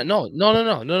Giants? Yeah,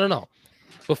 no.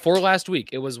 Before last week,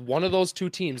 it was one of those 2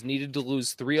 teams needed to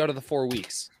lose 3 out of the 4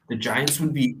 weeks. The Giants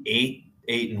would be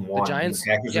 8-1. The Giants,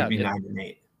 and the Packers would be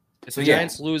 9-8. If the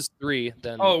Giants lose 3,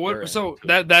 then so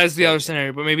that is the other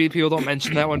scenario, but maybe people don't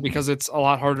mention that one because it's a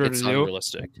lot harder to do. It's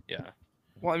unrealistic, yeah.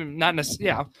 Well, I mean, not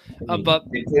necessarily, but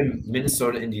they play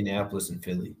Minnesota, Indianapolis, and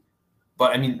Philly.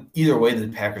 But I mean, either way, the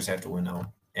Packers have to win out.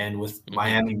 And with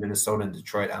Miami, Minnesota, and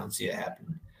Detroit, I don't see it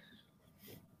happening.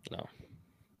 No.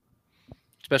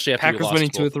 Especially after Packers winning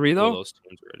 2 or 3, though. Those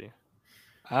teams already.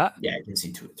 Yeah, I can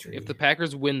see 2 or 3. If the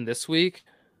Packers win this week,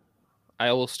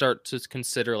 I will start to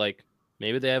consider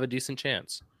maybe they have a decent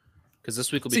chance, because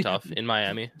this week will be tough in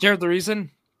Miami. Jared, the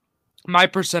reason my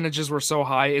percentages were so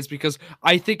high is because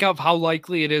I think of how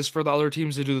likely it is for the other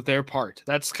teams to do their part.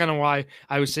 That's kind of why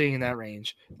I was saying in that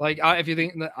range. If you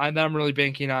think that I'm really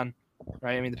banking on,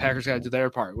 right? I mean, the Packers got to do their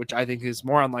part, which I think is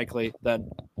more unlikely than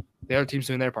the other teams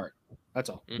doing their part. That's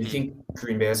all. You think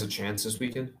Green Bay has a chance this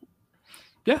weekend?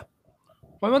 Yeah.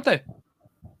 Why won't they?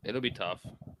 It'll be tough.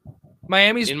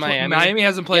 Miami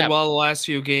hasn't played well the last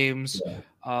few games. Yeah.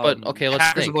 But okay,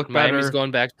 let's think. Miami's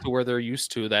going back to where they're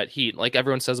used to, that heat. Like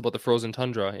everyone says about the frozen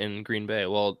tundra in Green Bay.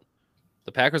 Well,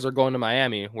 the Packers are going to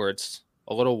Miami where it's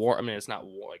a little warm. I mean, it's not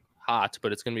hot,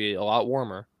 but it's going to be a lot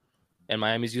warmer. And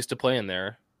Miami's used to playing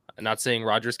there. I'm not saying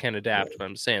Rodgers can't adapt, but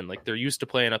I'm saying they're used to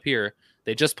playing up here.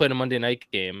 They just played a Monday night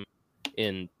game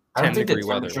in 10-degree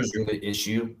weather. I don't think the really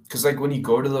issue, because when you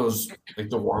go to those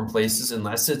the warm places,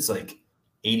 unless it's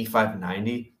 85,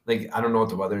 90, I don't know what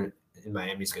the weather in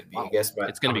Miami's going to be, I guess, but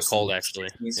it's going to be cold actually.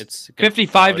 60s. It's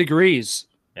 55 degrees.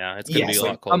 Yeah, it's going to be a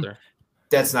lot colder.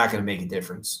 That's not going to make a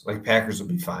difference. Packers will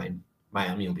be fine.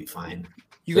 Miami will be fine.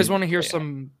 You guys want to hear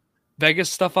some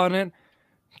Vegas stuff on it?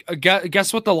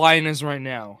 Guess what the line is right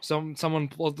now.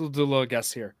 Someone will do a little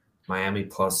guess here. Miami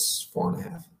plus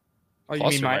 4.5. Oh,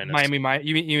 you mean Miami?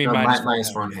 You mean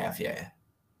minus 4.5? Yeah.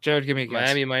 Jared, give me a guess.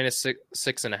 Miami minus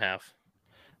 6.5.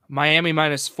 Miami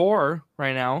minus 4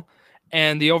 right now.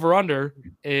 And the over-under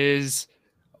is,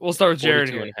 we'll start with Jared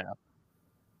here.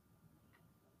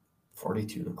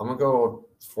 42. I'm going to go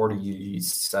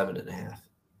 47.5.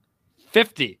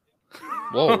 50.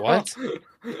 Whoa, what?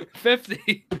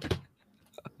 50.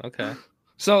 Okay.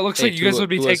 So it looks like you guys would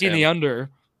be taking the under.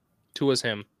 Tua's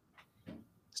him.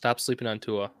 Stop sleeping on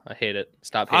Tua. I hate it.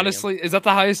 Stop. Honestly, is that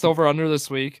the highest over-under this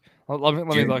week? Let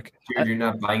me look. Dude, you're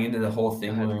not buying into the whole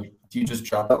thing where you just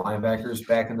drop the linebackers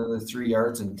back into the 3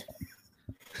 yards and...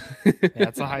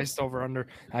 That's the highest over-under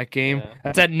that game. Yeah.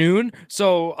 That's at noon.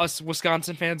 So us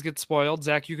Wisconsin fans get spoiled.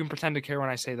 Zach, you can pretend to care when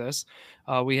I say this.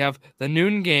 We have the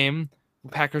noon game,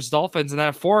 Packers-Dolphins, and then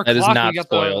at 4 o'clock that is not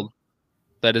spoiled.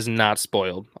 That is not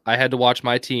spoiled. I had to watch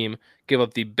my team give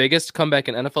up the biggest comeback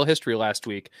in NFL history last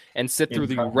week and sit through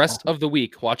the rest of the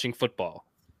week watching football.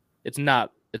 It's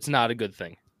not a good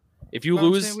thing. If you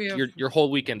lose, your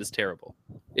whole weekend is terrible.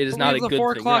 It is not a good thing.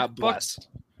 You're not blessed.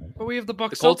 But we have the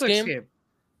Bucs Celtics game.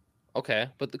 Okay,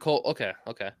 but the Colts. Okay,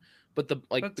 but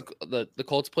the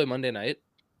Colts play Monday night.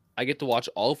 I get to watch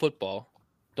all football.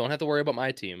 Don't have to worry about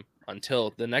my team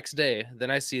until the next day. Then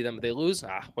I see them. They lose.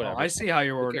 Whatever. Oh, I see how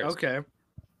you're working. Okay.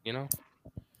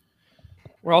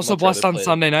 We're also blessed on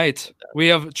Sunday night. We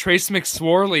have Trace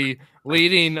McSorley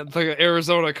leading the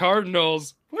Arizona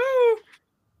Cardinals. Woo!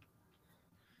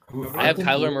 I have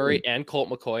Kyler Murray and Colt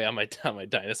McCoy on my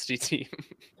dynasty team.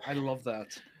 I love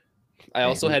that. I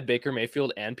also had Baker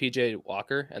Mayfield and PJ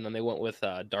Walker, and then they went with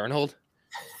Darnold.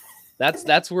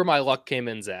 That's where my luck came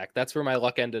in, Zach. That's where my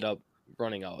luck ended up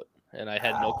running out, and I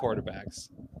had no quarterbacks.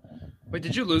 Wait,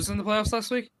 did you lose in the playoffs last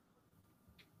week?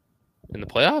 In the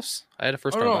playoffs? I had a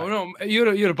first round bye. No, you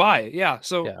had a bye. Yeah.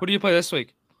 So Who do you play this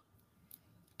week?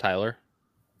 Tyler.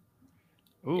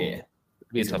 Ooh. Yeah, It'd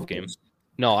be a he's tough gonna game. lose.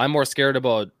 No, I'm more scared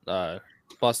about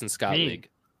Boston Scott Me. League.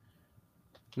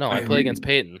 No, I I play agree. against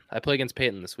Peyton. I play against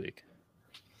Peyton this week.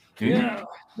 Dude,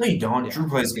 no, you don't. Yeah. Drew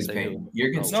plays against Yes, I do. Payton. You're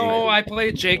against No, Jacob. I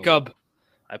play Jacob.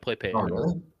 I play Peyton. Oh,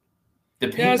 really? The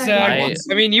Yeah, Payton Zach. I-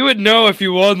 I mean, you would know if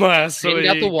you won last Peyton week.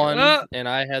 got the 1, Ah! and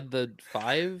I had the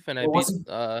 5, and I Well, beat.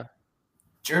 wasn't-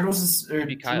 Jared was a,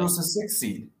 beat Drew Kyle. was a 6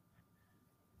 seed.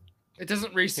 It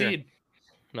doesn't reseed.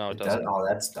 No, it That- doesn't. oh,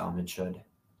 that's dumb. It should.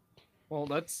 Well,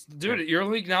 that's dude. Your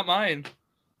league, not mine.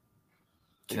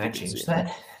 Can I change See.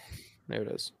 that? There it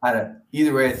is.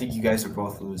 Either way, I think you guys are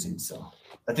both losing. So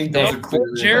I think those Hey, are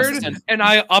clear. Jared and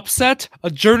I upset a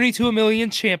Journey to a Million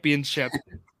championship.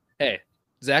 Hey,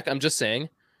 Zach, I'm just saying.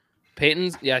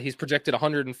 Peyton's he's projected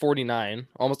 149,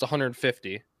 almost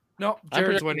 150. No, I'm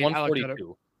Jared's projected winning. I like that.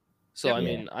 142. So Yeah. I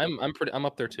mean, I'm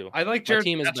up there too. I like My Jared's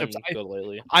team has been matchups. good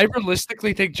lately. I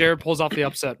realistically think Jared pulls off the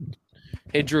upset.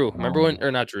 Hey Drew, remember when or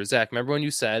not Drew, Zach, remember when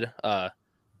you said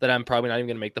that I'm probably not even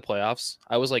gonna make the playoffs?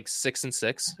 I was like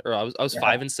 6-6, or I was Yeah.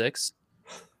 5-6.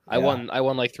 I Yeah.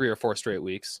 won like 3 or 4 straight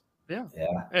weeks. Yeah.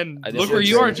 And I look just where would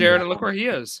you are, say- Jared, and look where he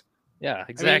is. Yeah,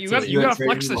 exactly. you gotta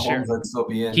flex this year. Let's still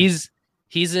be in. He's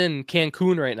in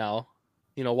Cancun right now,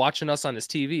 watching us on his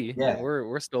TV. Yeah. and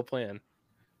we're still playing.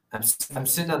 I'm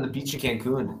sitting on the beach in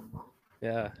Cancun,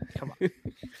 Yeah.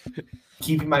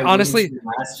 keeping my Honestly- wings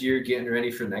from last year, getting ready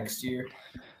for next year.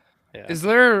 Yeah. Is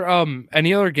there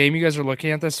any other game you guys are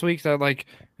looking at this week that like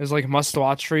is like must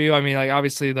watch for you? I mean, like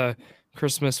obviously the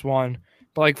Christmas one,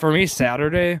 but like for me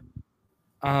Saturday,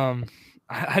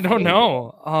 I don't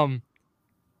know.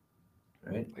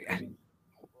 Right?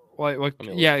 What Let me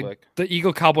look yeah, quick. the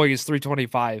Eagle Cowboy is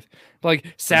 325. But like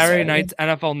Saturday Saturday? night's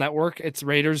NFL Network, it's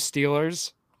Raiders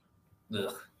Steelers.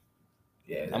 Ugh.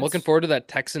 Yeah, I'm looking forward to that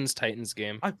Texans Titans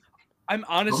game. I'm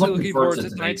honestly looking looking forward forward to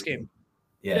to tonight's game.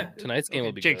 Yeah. Tonight's game Okay,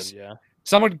 will be Jinx. good. Yeah.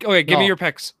 Someone okay, give me No. your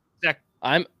picks. Zach.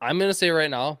 I'm gonna say right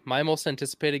now, my most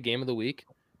anticipated game of the week,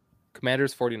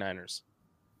 Commanders 49ers.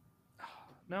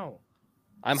 No.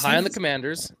 I'm high on the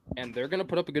Commanders, and they're gonna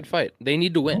put up a good fight. They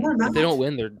need to win. No, they're If they not. don't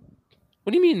win, they're.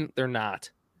 What do you mean they're not?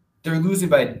 They're losing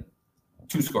by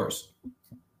 2 scores.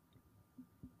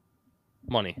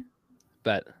 Money,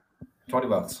 bet.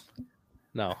 $20.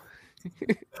 No.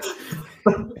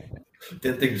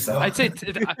 Didn't think so. I'd say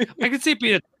I could see it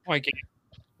being a point game.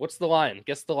 What's the line?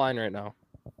 Guess the line right now.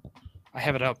 I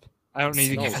have it up. I don't need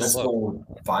to No, guess. Let's look. go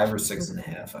 5 or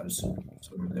 6.5. I assume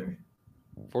somewhere there.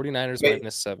 49ers Wait.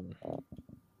 -7.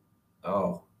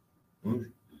 Oh,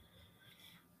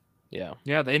 Yeah.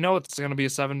 Yeah, they know it's gonna be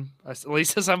at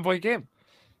least a 7-point game.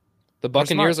 The They're smart.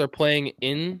 Buccaneers are playing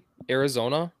in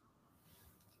Arizona.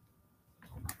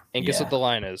 And guess Yeah. what the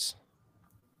line is?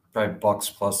 probably Bucks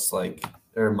plus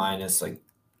or minus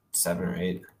 7 or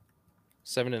 8.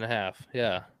 7.5.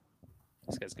 Yeah.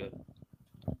 This guy's good.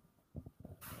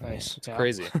 Nice. It's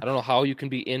crazy. I don't know how you can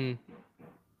be in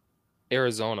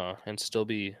Arizona and still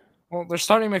be. Well, they're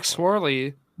starting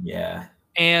McSorley, Yeah.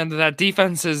 and that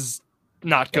defense is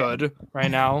not good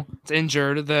right now. It's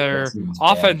injured. Their That seems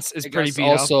bad. offense is I pretty guess beat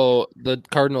up. also, the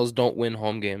Cardinals don't win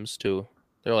home games too.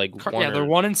 They're like They're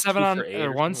 1-7 2 on. for 8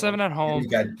 They're or 1-7 at home.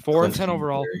 You've got 4-10 Cliff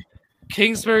overall. Kingsbury.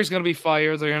 Kingsbury's gonna be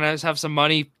fired. They're gonna have some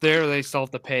money there. They still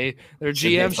have to pay. Their Should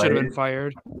they GM should have been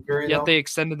fire fired. Kingsbury, Yet though? they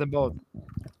extended them both.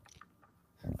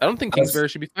 I don't think Kingsbury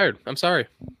should be fired. I'm sorry.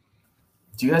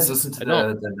 Do you guys listen to I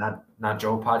don't. the Not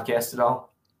Joe podcast at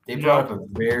all? They brought up a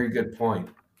very good point.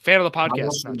 Fan of the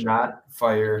Cardinals podcast. should Not not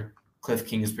fire Cliff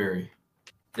Kingsbury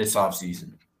this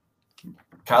offseason.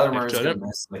 Kyler Murray's going to shouldn't.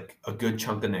 miss a good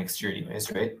chunk of next year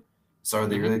anyways, right? So are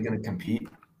they really going to compete?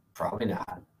 Probably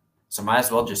not. So might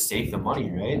as well just save the money,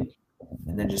 right?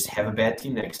 And then just have a bad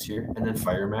team next year and then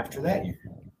fire him after that year.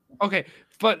 okay,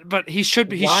 but he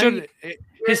should. He Why- should.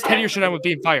 His tenure should end with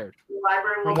being fired.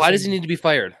 Why does he need to be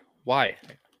fired? Why?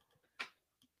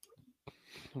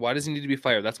 Why does he need to be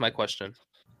fired? That's my question.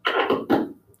 Because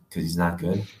he's not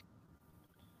good.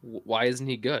 Why isn't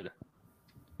he good?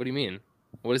 What do you mean?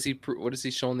 What is he? What is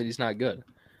he showing that he's not good?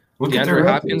 Look at DeAndre their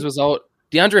Hopkins was out.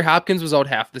 DeAndre Hopkins was out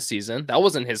half the season. That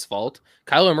wasn't his fault.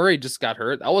 Kyler Murray just got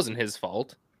hurt. That wasn't his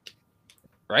fault.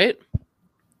 Right?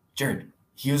 Jared,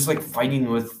 he was fighting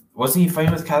with. Wasn't he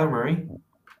fighting with Kyler Murray?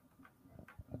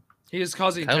 He is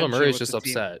causing. Kyler tension Murray's with just the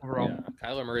team upset. overall. Yeah,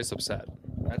 Kyler Murray's upset.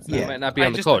 That Yeah. might not be I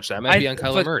on the just- coach. That might be on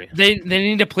Kyler but Murray. They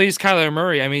need to please Kyler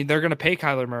Murray. I mean, they're gonna pay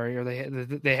Kyler Murray, or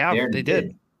they have. already They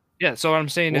did. Yeah. So what I'm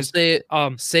saying Well,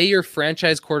 is, say your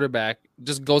franchise quarterback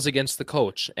just goes against the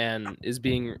coach and is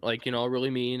being really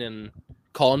mean and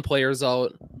calling players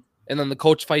out, and then the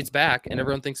coach fights back, and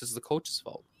everyone thinks it's the coach's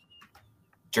fault.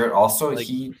 Jared also Like-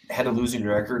 he had a losing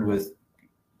record with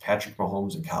Patrick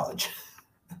Mahomes in college.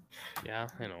 Yeah,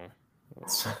 I know.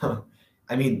 So,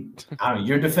 I mean, I don't know.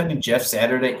 You're defending Jeff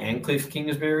Saturday and Cliff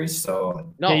Kingsbury,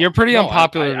 so No, Yeah, you're pretty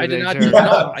unpopular I did today, not. Jared.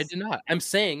 No, I did not. I'm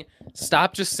saying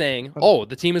stop just saying, "Oh,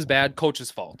 the team is bad,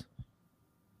 coach's fault."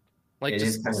 Like, it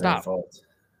is just kind of their stop. fault.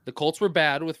 The Colts were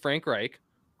bad with Frank Reich.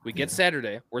 We get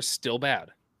Saturday, we're still bad.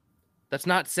 That's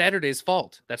not Saturday's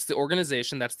fault. That's the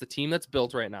organization. That's the team that's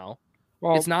built right now.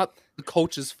 Well, It's not the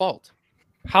coach's fault.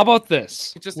 how about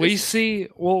this? It just We isn't. see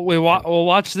we'll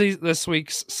watch this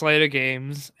week's slate of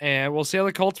games, and we'll see how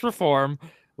the Colts perform.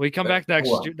 We come back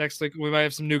hold on. next week. We might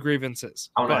have some new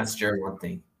grievances. I want to But- ask Jared one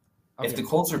thing. Okay. If the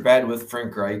Colts are bad with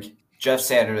Frank Reich, Jeff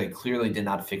Saturday clearly did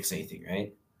not fix anything,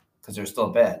 right? Because they're still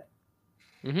bad.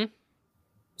 Mhm.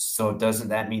 So doesn't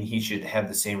that mean he should have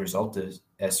the same result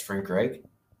as Frank Reich?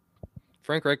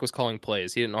 Frank Reich was calling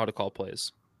plays. He didn't know how to call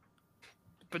plays.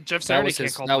 But Jeff That Saturday was can't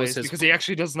his- call that was plays his because he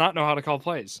actually does not know how to call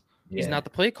plays. He's not the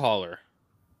play caller.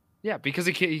 Yeah, because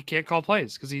he can't call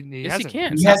plays because he Yes, hasn't. he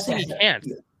can. He Stop has saying to- he can't.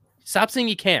 Stop saying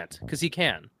he can't, because he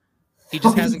can. He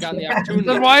just hasn't gotten the opportunity.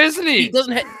 Then why isn't He he?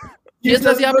 doesn't have. He doesn't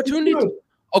have the opportunity.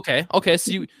 Okay.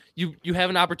 So you have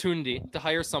an opportunity to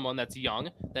hire someone that's young,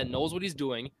 that knows what he's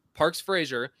doing. Parks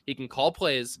Frazier, he can call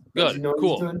plays. Does he Good, know what he's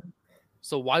cool. doing?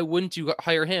 So why wouldn't you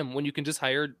hire him when you can just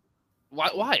hire? Why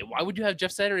would you have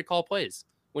Jeff Saturday call plays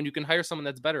when you can hire someone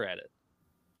that's better at it?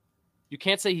 You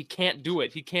can't say he can't do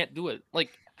it. He can't do it.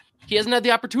 Like, he hasn't had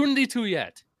the opportunity to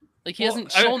yet. Like, he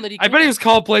hasn't shown that he I can. bet he was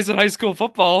called plays in high school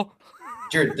football.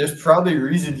 Jared, there's probably a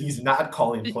reason he's not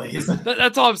calling plays.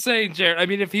 That's all I'm saying, Jared. I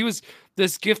mean, if he was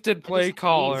this gifted play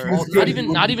caller, He's Not good.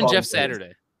 even Calling Jeff plays.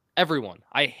 Saturday. Everyone.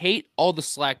 I hate all the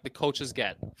slack the coaches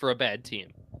get for a bad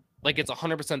team. Like, it's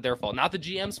 100% their fault, not the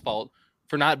GM's fault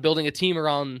for not building a team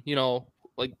around,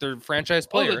 like their franchise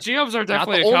oh, the player. GMs are Not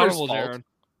definitely the owner's accountable, fault. Jared.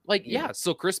 Like, yeah.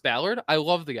 So Chris Ballard, I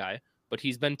love the guy, but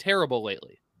he's been terrible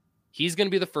lately. He's going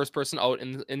to be the first person out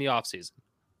in the offseason.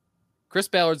 Chris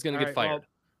Ballard's going to All get right, fired. well-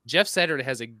 Jeff Saturday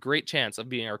has a great chance of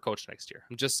being our coach next year.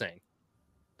 I'm just saying.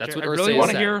 That's Jared, what I really Irsay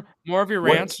want to said. hear more of your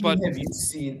What rants, team but have you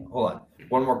seen? Hold on.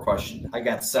 One more question. I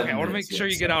got 7 okay, I want to make minutes sure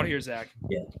yet, you get so- out here, Zach.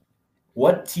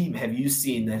 What team have you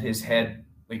seen that has had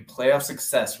like playoff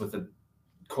success with a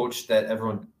coach that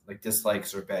everyone like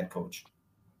dislikes or a bad coach?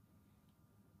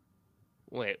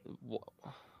 Wait,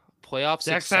 playoff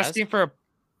Zach's success? asking for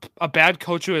a bad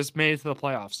coach who has made it to the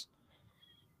playoffs.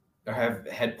 Or have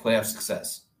had playoff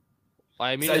success?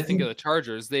 I immediately think of the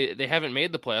Chargers. They haven't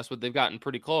made the playoffs, but they've gotten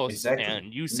pretty close. Exactly.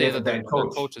 And you They say have a that their bad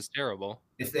coach. coach is terrible.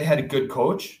 If they had a good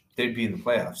coach, they'd be in the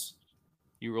playoffs.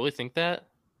 You really think that?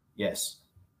 Yes.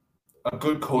 A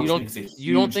good coach makes a huge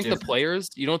You don't think difference. the players?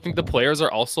 You don't think the players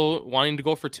are also wanting to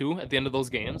go for 2 at the end of those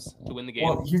games to win the game?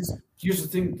 Well, here's the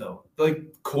thing though. Like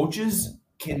coaches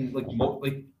can like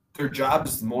their job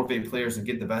is to motivate players and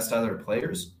get the best out of their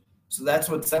players. So that's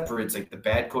what separates like the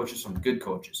bad coaches from good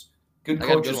coaches. Good I got a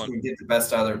good coaches one. can get the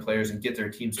best out of their players and get their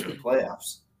teams to the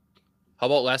playoffs. How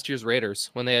about last year's Raiders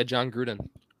when they had John Gruden?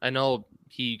 I know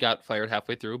he got fired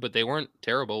halfway through, but they weren't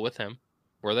terrible with him,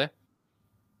 were they?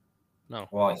 No.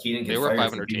 Well, he didn't They get were a fired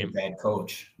for 500 being team. a bad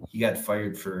coach. He got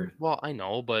fired for Well, I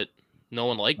know, but no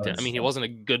one liked him. I mean, he wasn't a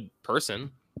good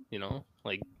person,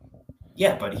 like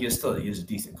yeah, but he was a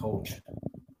decent coach.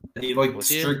 And he like Was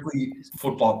he? strictly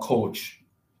football coach.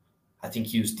 I think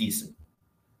he was decent.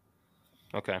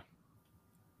 okay.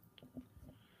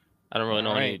 I don't really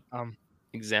know All any right.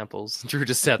 examples. Drew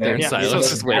just sat there in Yeah, silence, so-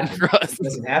 just waiting for us. It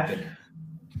doesn't happen.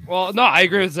 Well, no, I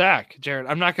agree with Zach, Jared.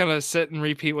 I'm not gonna sit and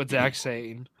repeat what Zach's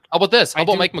saying. How about this? How I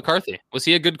about do- Mike McCarthy? Was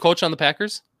he a good coach on the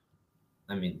Packers?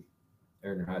 I mean,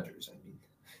 Aaron Rodgers. I mean,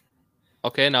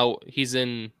 Okay, now he's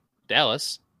in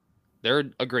Dallas.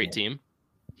 They're a great team.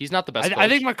 He's not the best. I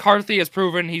think coach. McCarthy has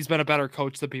proven he's been a better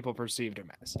coach than people perceived him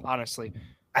as. Honestly,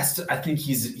 I think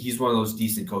he's one of those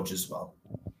decent coaches as well.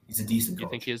 He's a decent coach. You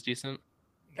think he is decent?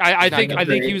 I He's not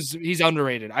think great. he's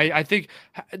underrated. I think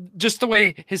just the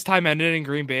way his time ended in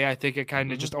Green Bay, I think it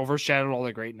kind of Mhm. just overshadowed all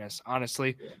the greatness.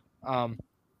 Honestly, I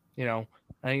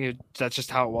think that's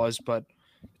just how it was. But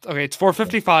okay, it's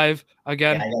 4:55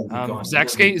 again. Yeah, I gotta keep going.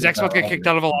 Zach's We gotta Zach's about to keep get kicked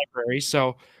out of a library,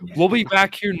 so we'll be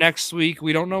back here next week.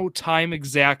 We don't know time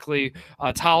exactly.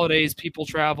 It's holidays, people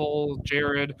travel.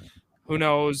 Jared, who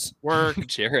knows? Work.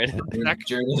 Jared.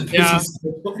 Yeah.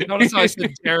 Notice how I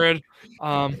said Jared.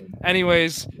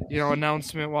 Anyways,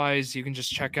 announcement wise, you can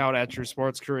just check out at Drew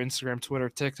Sports Crew, Instagram, Twitter,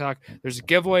 TikTok. There's a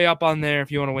giveaway up on there.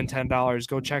 If you want to win $10,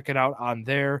 go check it out on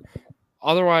there.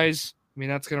 Otherwise,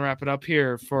 that's going to wrap it up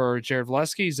here for Jared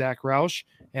Vleski, Zach Roush,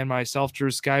 and myself, Drew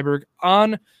Skyberg,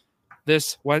 on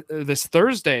this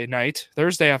Thursday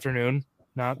afternoon.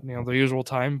 Not the usual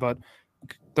time, but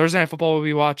Thursday Night Football we'll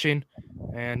be watching.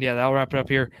 And yeah, that'll wrap it up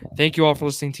here. Thank you all for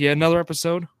listening to yet another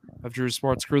episode of Drew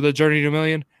Sports Crew, The Journey to a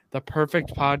Million, the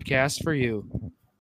perfect podcast for you.